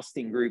Tracy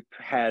Austin group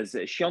has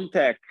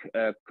Świątek,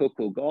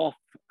 Coco Gauff,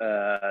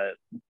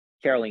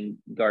 Caroline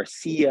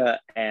Garcia,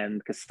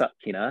 and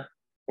Kasatkina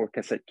or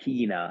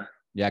Kasatkina.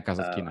 Yeah,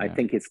 Kasatkina. I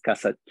think it's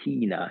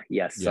Kasatkina.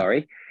 Yes, yeah.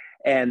 Sorry.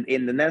 And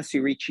in the Nancy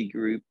Richie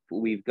group,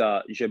 we've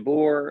got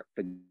Jabeur,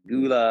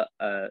 Pegula,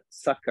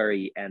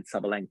 Sakkari, and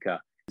Sabalenka.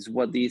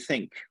 What do you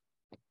think?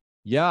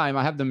 Yeah, I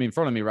have them in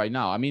front of me right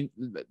now. I mean,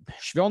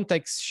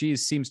 Świątek, she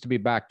seems to be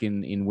back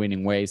in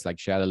winning ways. Like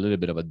she had a little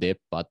bit of a dip,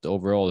 but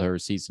overall her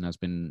season has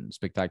been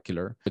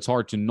spectacular. It's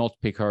hard to not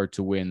pick her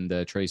to win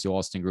the Tracy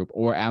Austin group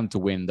and to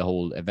win the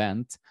whole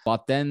event.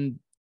 But then,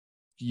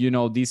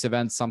 these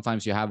events,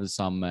 sometimes you have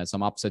some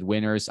upset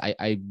winners.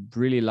 I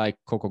really like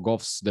Coco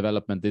Gauff's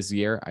development this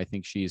year. I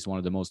think she's one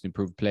of the most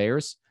improved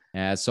players.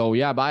 But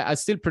I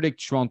still predict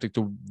Świątek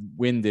to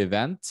win the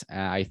event.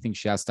 I think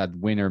she has that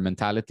winner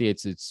mentality.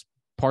 It's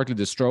partly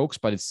the strokes,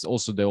 but it's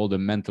also all the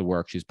mental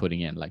work she's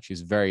putting in. Like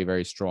she's very,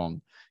 very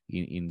strong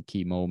in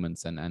key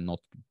moments and not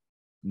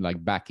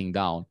like backing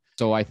down.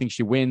 So I think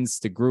she wins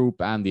the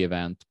group and the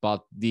event.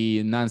 But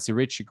the Nancy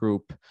Richie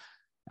group,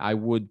 I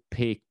would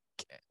pick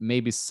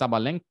maybe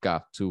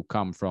Sabalenka to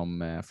come from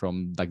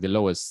like the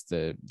lowest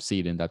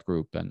seed in that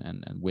group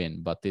and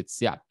win. But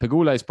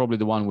Pegula is probably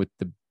the one with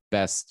the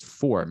best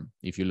form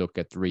if you look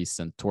at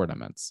recent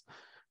tournaments.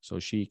 So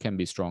she can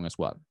be strong as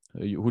well.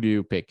 Who do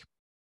you pick?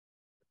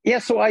 Yeah,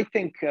 so I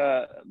think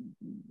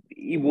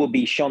it will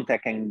be Świątek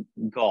and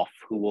Gauff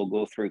who will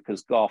go through,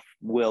 because Gauff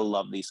will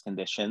love these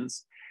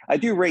conditions. I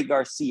do rate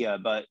Garcia,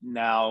 but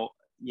now,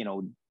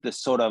 the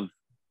sort of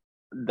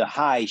the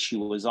high she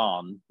was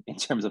on in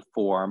terms of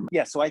form.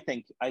 Yeah, so I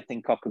think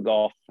Coco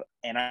Gauff,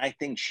 and I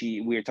think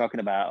we're talking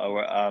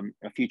about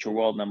a future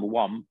world number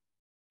one.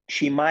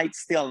 She might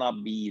still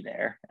not be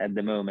there at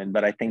the moment,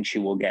 but I think she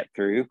will get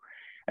through.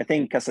 I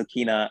think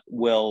Kasatkina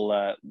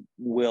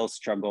will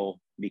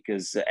struggle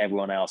because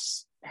everyone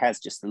else has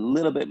just a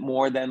little bit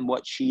more than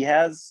what she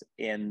has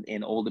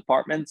in all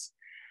departments.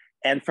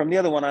 And from the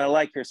other one, I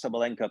like her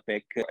Sabalenka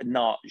pick,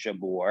 not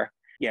Jabeur.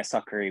 Yeah,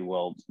 Sakkari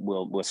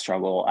will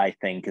struggle, I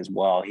think, as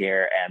well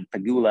here. And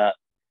Pegula,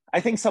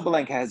 I think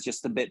Sabalenka has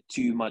just a bit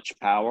too much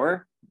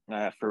power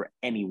for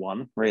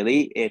anyone,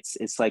 really.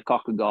 It's like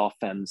Coco Gauff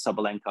and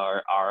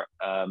Sabalenka are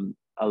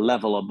a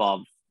level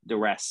above the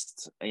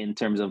rest in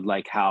terms of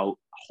like how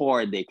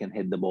hard they can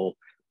hit the ball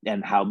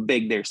and how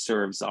big their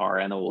serves are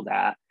and all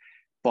that.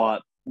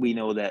 But we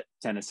know that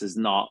tennis is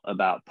not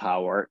about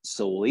power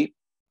solely.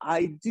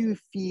 I do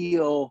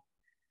feel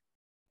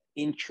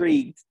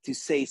intrigued to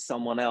say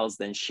someone else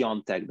than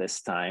Świątek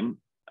this time,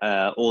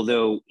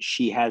 although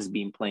she has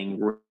been playing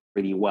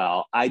really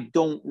well. I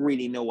don't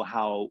really know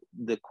how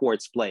the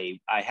courts play.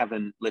 I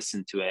haven't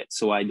listened to it,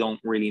 so I don't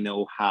really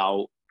know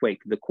how quick.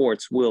 The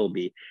courts will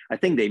be. I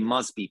think they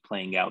must be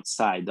playing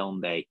outside,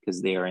 don't they?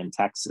 Because they are in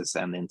Texas,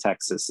 and in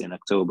Texas in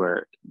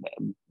October,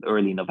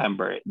 early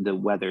November, the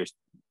weather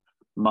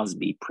must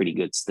be pretty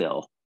good still.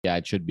 Yeah,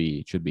 it should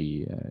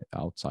be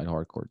outside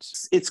hard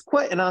courts. It's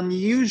quite an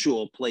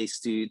unusual place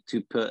to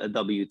put a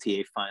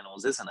WTA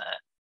finals, isn't it?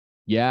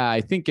 Yeah,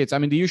 I think it's. I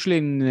mean, they're usually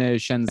in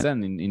Shenzhen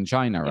in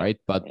China, right?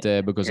 But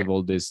because of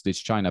all this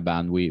China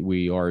ban,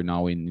 we are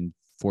now in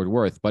Fort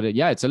Worth. But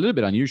yeah, it's a little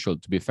bit unusual,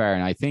 to be fair.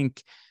 And I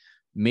think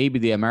maybe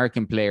the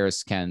American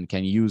players can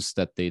use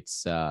that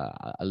it's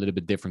a little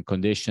bit different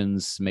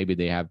conditions. Maybe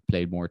they have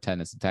played more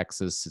tennis in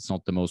Texas. It's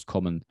not the most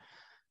common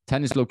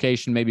tennis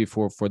location maybe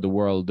for the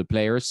world, the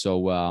players. So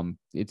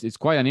it's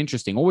quite an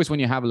interesting. Always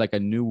when you have like a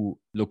new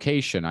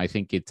location, I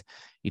think it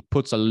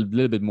puts a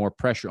little bit more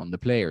pressure on the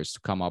players to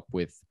come up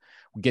with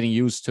getting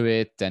used to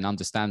it and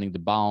understanding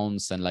the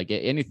bounce and like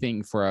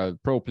anything for a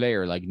pro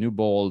player, like new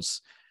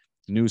balls,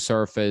 new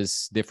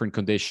surface, different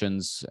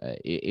conditions.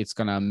 It's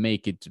gonna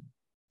make it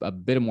a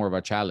bit more of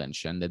a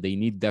challenge, and that they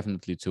need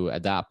definitely to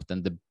adapt.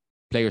 And the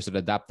players that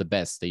adapt the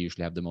best, they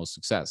usually have the most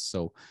success.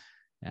 So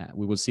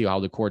we will see how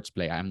the courts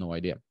play. I have no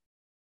idea.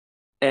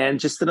 And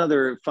just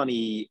another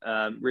funny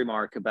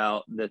remark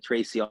about the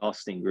Tracy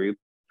Austin group.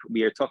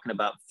 We are talking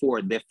about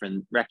 4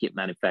 different racket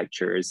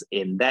manufacturers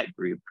in that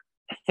group.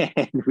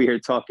 And we are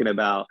talking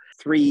about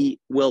 3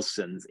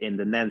 Wilsons in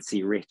the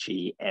Nancy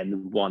Ritchie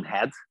and 1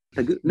 Head.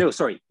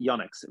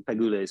 Yonex.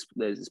 Pegula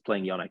is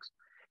playing Yonex.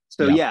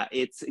 So yeah,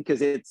 it's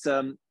because it's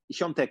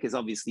Swiatek is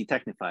obviously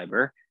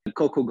Technifiber.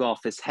 Coco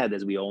Gauff is Head,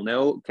 as we all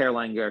know.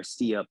 Caroline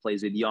Garcia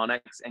plays with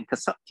Yonex, and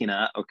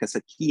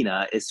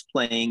Kasatkina is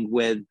playing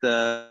with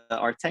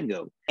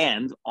Artengo.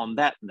 And on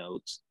that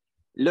note,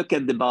 look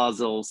at the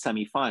Basel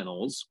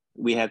semifinals.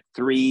 We had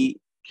 3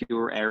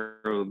 Pure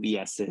Aero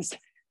VSs,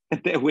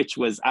 which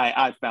was,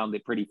 I found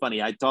it pretty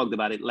funny. I talked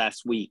about it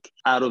last week.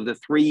 Out of the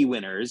 3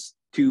 winners,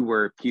 2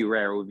 were Pure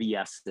Aero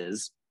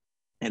VSs.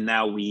 And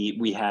now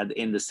we had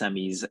in the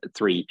semis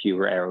 3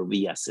 Pure Aero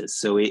VSs.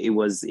 So it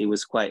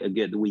was quite a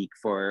good week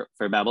for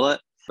Babolat.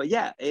 But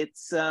yeah,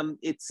 it's going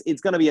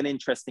to be an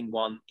interesting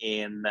one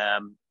in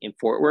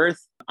Fort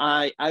Worth.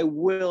 I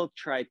will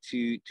try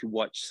to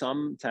watch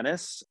some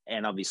tennis,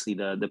 and obviously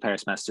the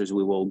Paris Masters,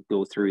 we will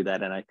go through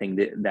that, and I think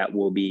that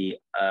will be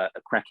a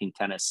cracking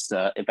tennis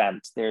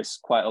event. There's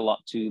quite a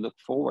lot to look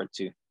forward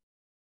to.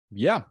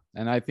 Yeah,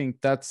 and I think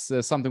that's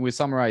something we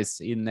summarize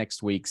in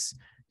next week's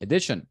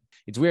edition.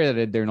 It's weird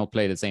that they're not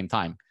played at the same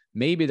time.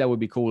 Maybe that would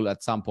be cool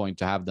at some point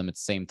to have them at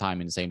the same time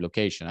in the same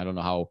location. I don't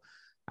know how.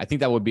 I think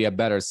that would be a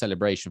better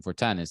celebration for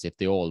tennis if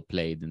they all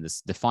played in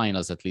the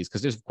finals at least,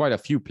 because there's quite a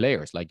few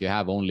players. Like you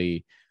have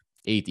only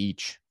 8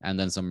 each, and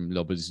then some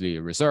obviously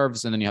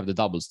reserves, and then you have the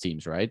doubles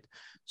teams, right?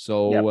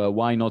 So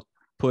why not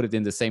put it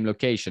in the same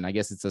location? I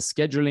guess it's a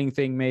scheduling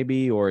thing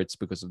maybe, or it's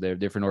because of their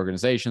different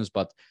organizations,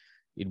 but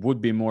it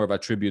would be more of a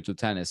tribute to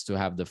tennis to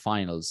have the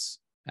finals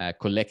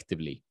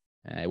collectively.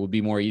 It would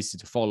be more easy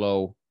to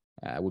follow.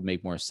 It would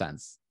make more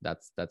sense.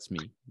 That's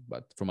me,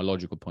 but from a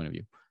logical point of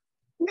view.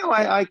 No,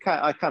 I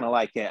kind of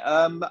like it.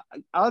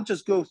 I'll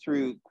just go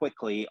through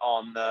quickly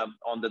on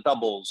the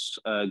doubles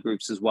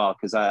groups as well,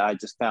 because I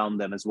just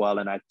found them as well,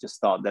 and I just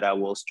thought that I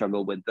will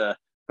struggle with the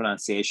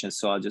pronunciation,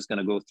 so I'm just going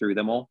to go through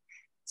them all.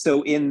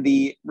 So in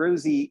the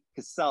Rosie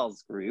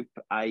Casals group,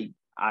 I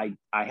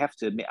have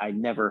to admit I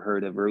never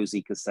heard of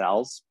Rosie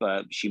Casals,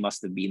 but she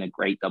must have been a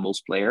great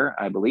doubles player,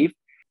 I believe.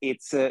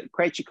 It's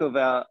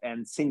Krejcikova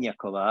and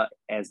Siniakova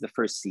as the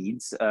first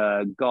seeds.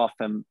 Gauff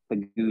and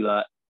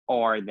Pegula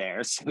are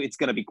there, so it's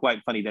going to be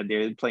quite funny that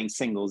they're playing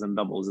singles and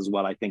doubles as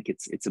well. I think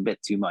it's a bit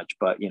too much,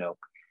 but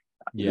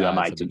who am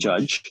I to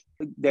judge?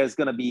 There's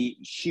going to be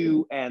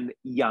Xu and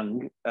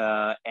Young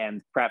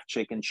and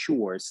Kravchuk and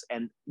Shores,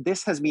 and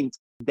this has been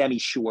Demi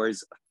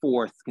Shore's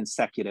 4th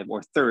consecutive,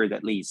 or 3rd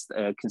at least,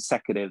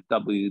 consecutive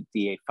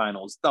WTA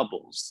finals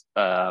doubles.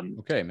 That's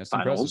finals.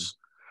 impressive.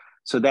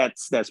 So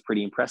that's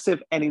pretty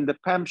impressive. And in the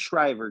Pam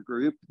Shriver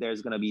group,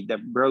 there's going to be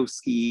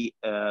Dabrowski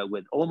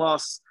with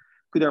Olmos,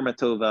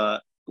 Kudermetova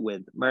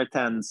with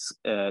Mertens,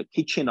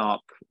 Kichinok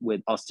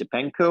with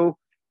Ostapenko.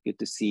 Good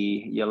to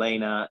see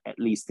Yelena at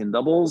least in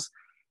doubles,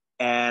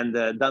 and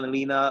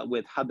Danilina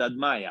with Haddad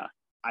Maia.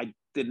 I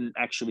didn't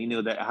actually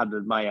know that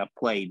Haddad Maia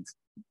played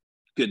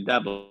good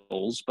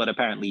doubles, but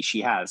apparently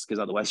she has, because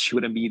otherwise she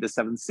wouldn't be the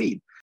 7th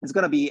seed. It's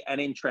going to be an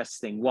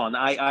interesting one.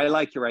 I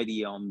like your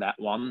idea on that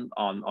one,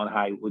 on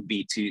how it would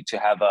be to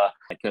have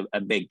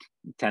a big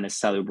tennis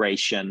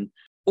celebration.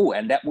 Oh,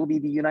 and that will be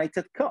the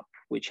United Cup,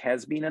 which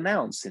has been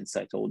announced since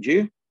I told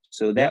you.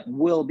 So that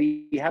will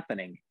be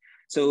happening.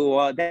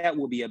 So that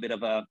will be a bit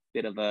of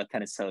a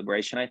tennis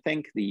celebration, I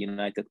think, the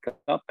United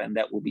Cup, and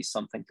that will be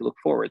something to look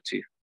forward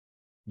to.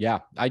 Yeah,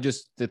 I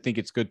just think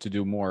it's good to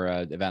do more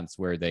events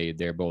where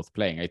they're both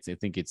playing. I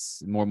think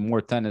it's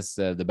more tennis,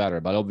 the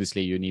better. But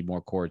obviously, you need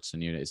more courts,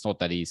 and it's not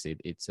that easy.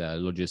 It's a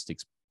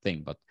logistics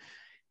thing,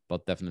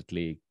 but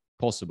definitely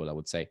possible, I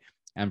would say.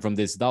 And from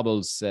this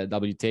doubles,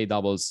 WTA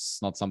doubles,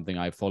 not something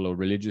I follow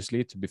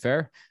religiously, to be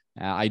fair.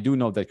 I do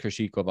know that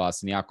Krejcikova,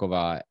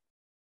 Siniakova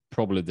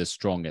probably the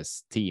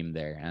strongest team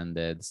there, and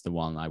it's the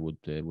one I would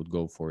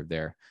go for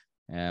there.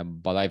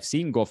 But I've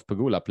seen Goff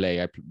Pegula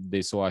play. I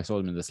saw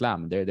them in the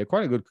Slam. They're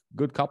quite a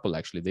good couple,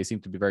 actually. They seem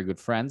to be very good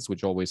friends,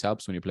 which always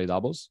helps when you play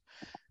doubles.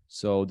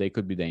 So they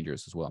could be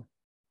dangerous as well.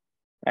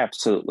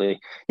 Absolutely.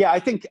 Yeah, I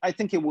think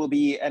it will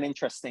be an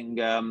interesting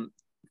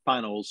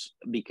finals,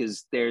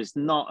 because there's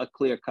not a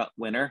clear-cut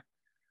winner.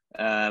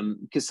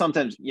 Because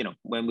sometimes,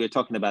 when we're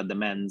talking about the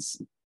men's,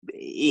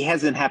 it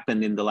hasn't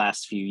happened in the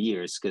last few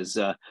years, because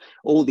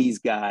all these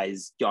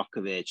guys,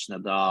 Djokovic,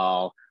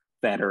 Nadal,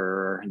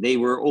 Federer, they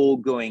were all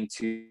going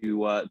to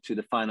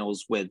the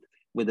finals with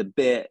a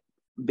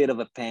bit of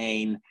a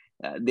pain.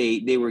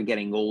 They were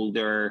getting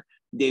older.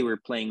 They were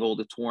playing all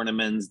the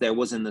tournaments. There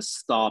wasn't a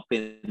stop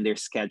in their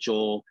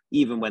schedule,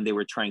 even when they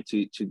were trying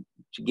to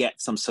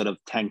get some sort of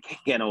tanking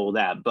and all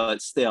that.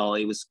 But still,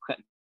 it was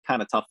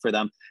kind of tough for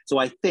them. So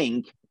I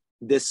think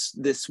this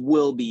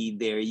will be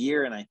their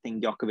year, and I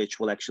think Djokovic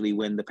will actually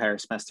win the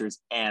Paris Masters,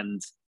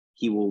 and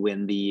he will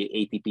win the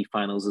ATP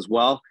finals as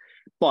well.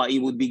 But it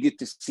would be good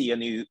to see a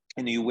new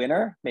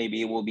winner.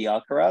 Maybe it will be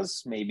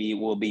Alcaraz. Maybe it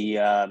will be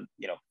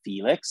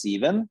Felix,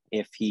 even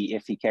if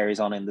he carries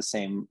on in the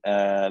same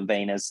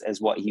vein as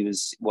what he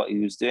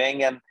was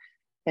doing. And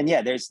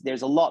yeah,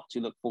 there's a lot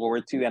to look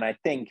forward to. And I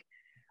think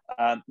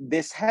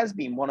this has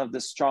been one of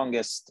the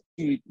strongest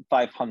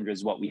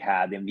 500s what we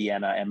had in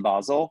Vienna and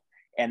Basel.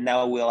 And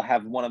now we'll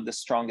have one of the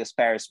strongest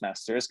Paris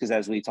Masters, because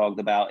as we talked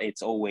about,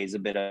 it's always a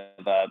bit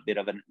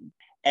of an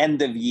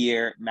end of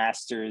year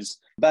Masters.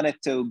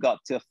 Beneteau got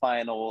to a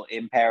final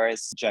in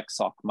Paris. Jack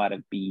Sock might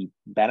have beat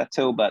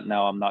Beneteau, but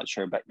now I'm not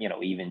sure. But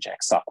even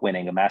Jack Sock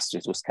winning a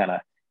Masters was kind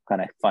of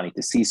funny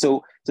to see.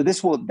 So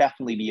this will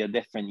definitely be a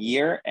different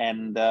year.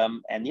 And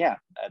yeah,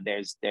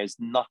 there's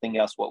nothing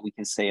else what we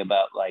can say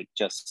about, like,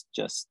 just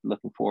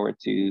looking forward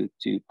to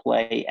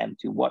play and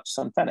to watch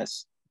some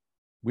tennis.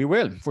 We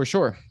will, for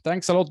sure.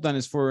 Thanks a lot,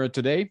 Dennis, for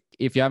today.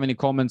 If you have any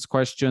comments,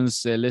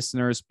 questions,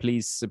 listeners,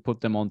 please put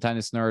them on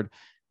Tennis Nerd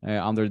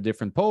under a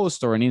different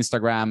post or on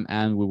Instagram,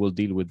 and we will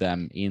deal with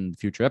them in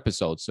future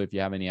episodes. So if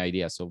you have any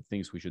ideas of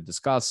things we should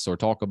discuss or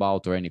talk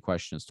about, or any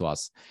questions to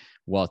us,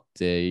 what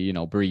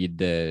breed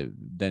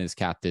Dennis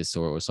cat is,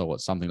 or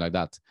something like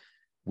that,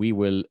 we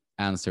will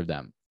answer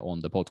them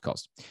on the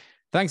podcast.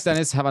 Thanks,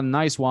 Dennis. Have a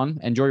nice one.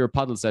 Enjoy your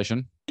paddle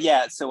session.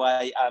 Yeah, so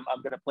I'm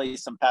going to play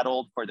some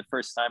paddle for the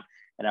first time,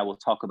 and I will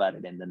talk about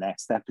it in the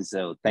next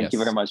episode. Thank you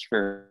very much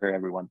for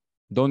everyone.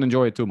 Don't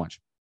enjoy it too much.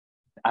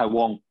 I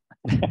won't.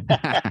 All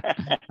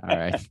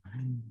right.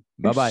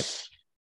 Bye-bye.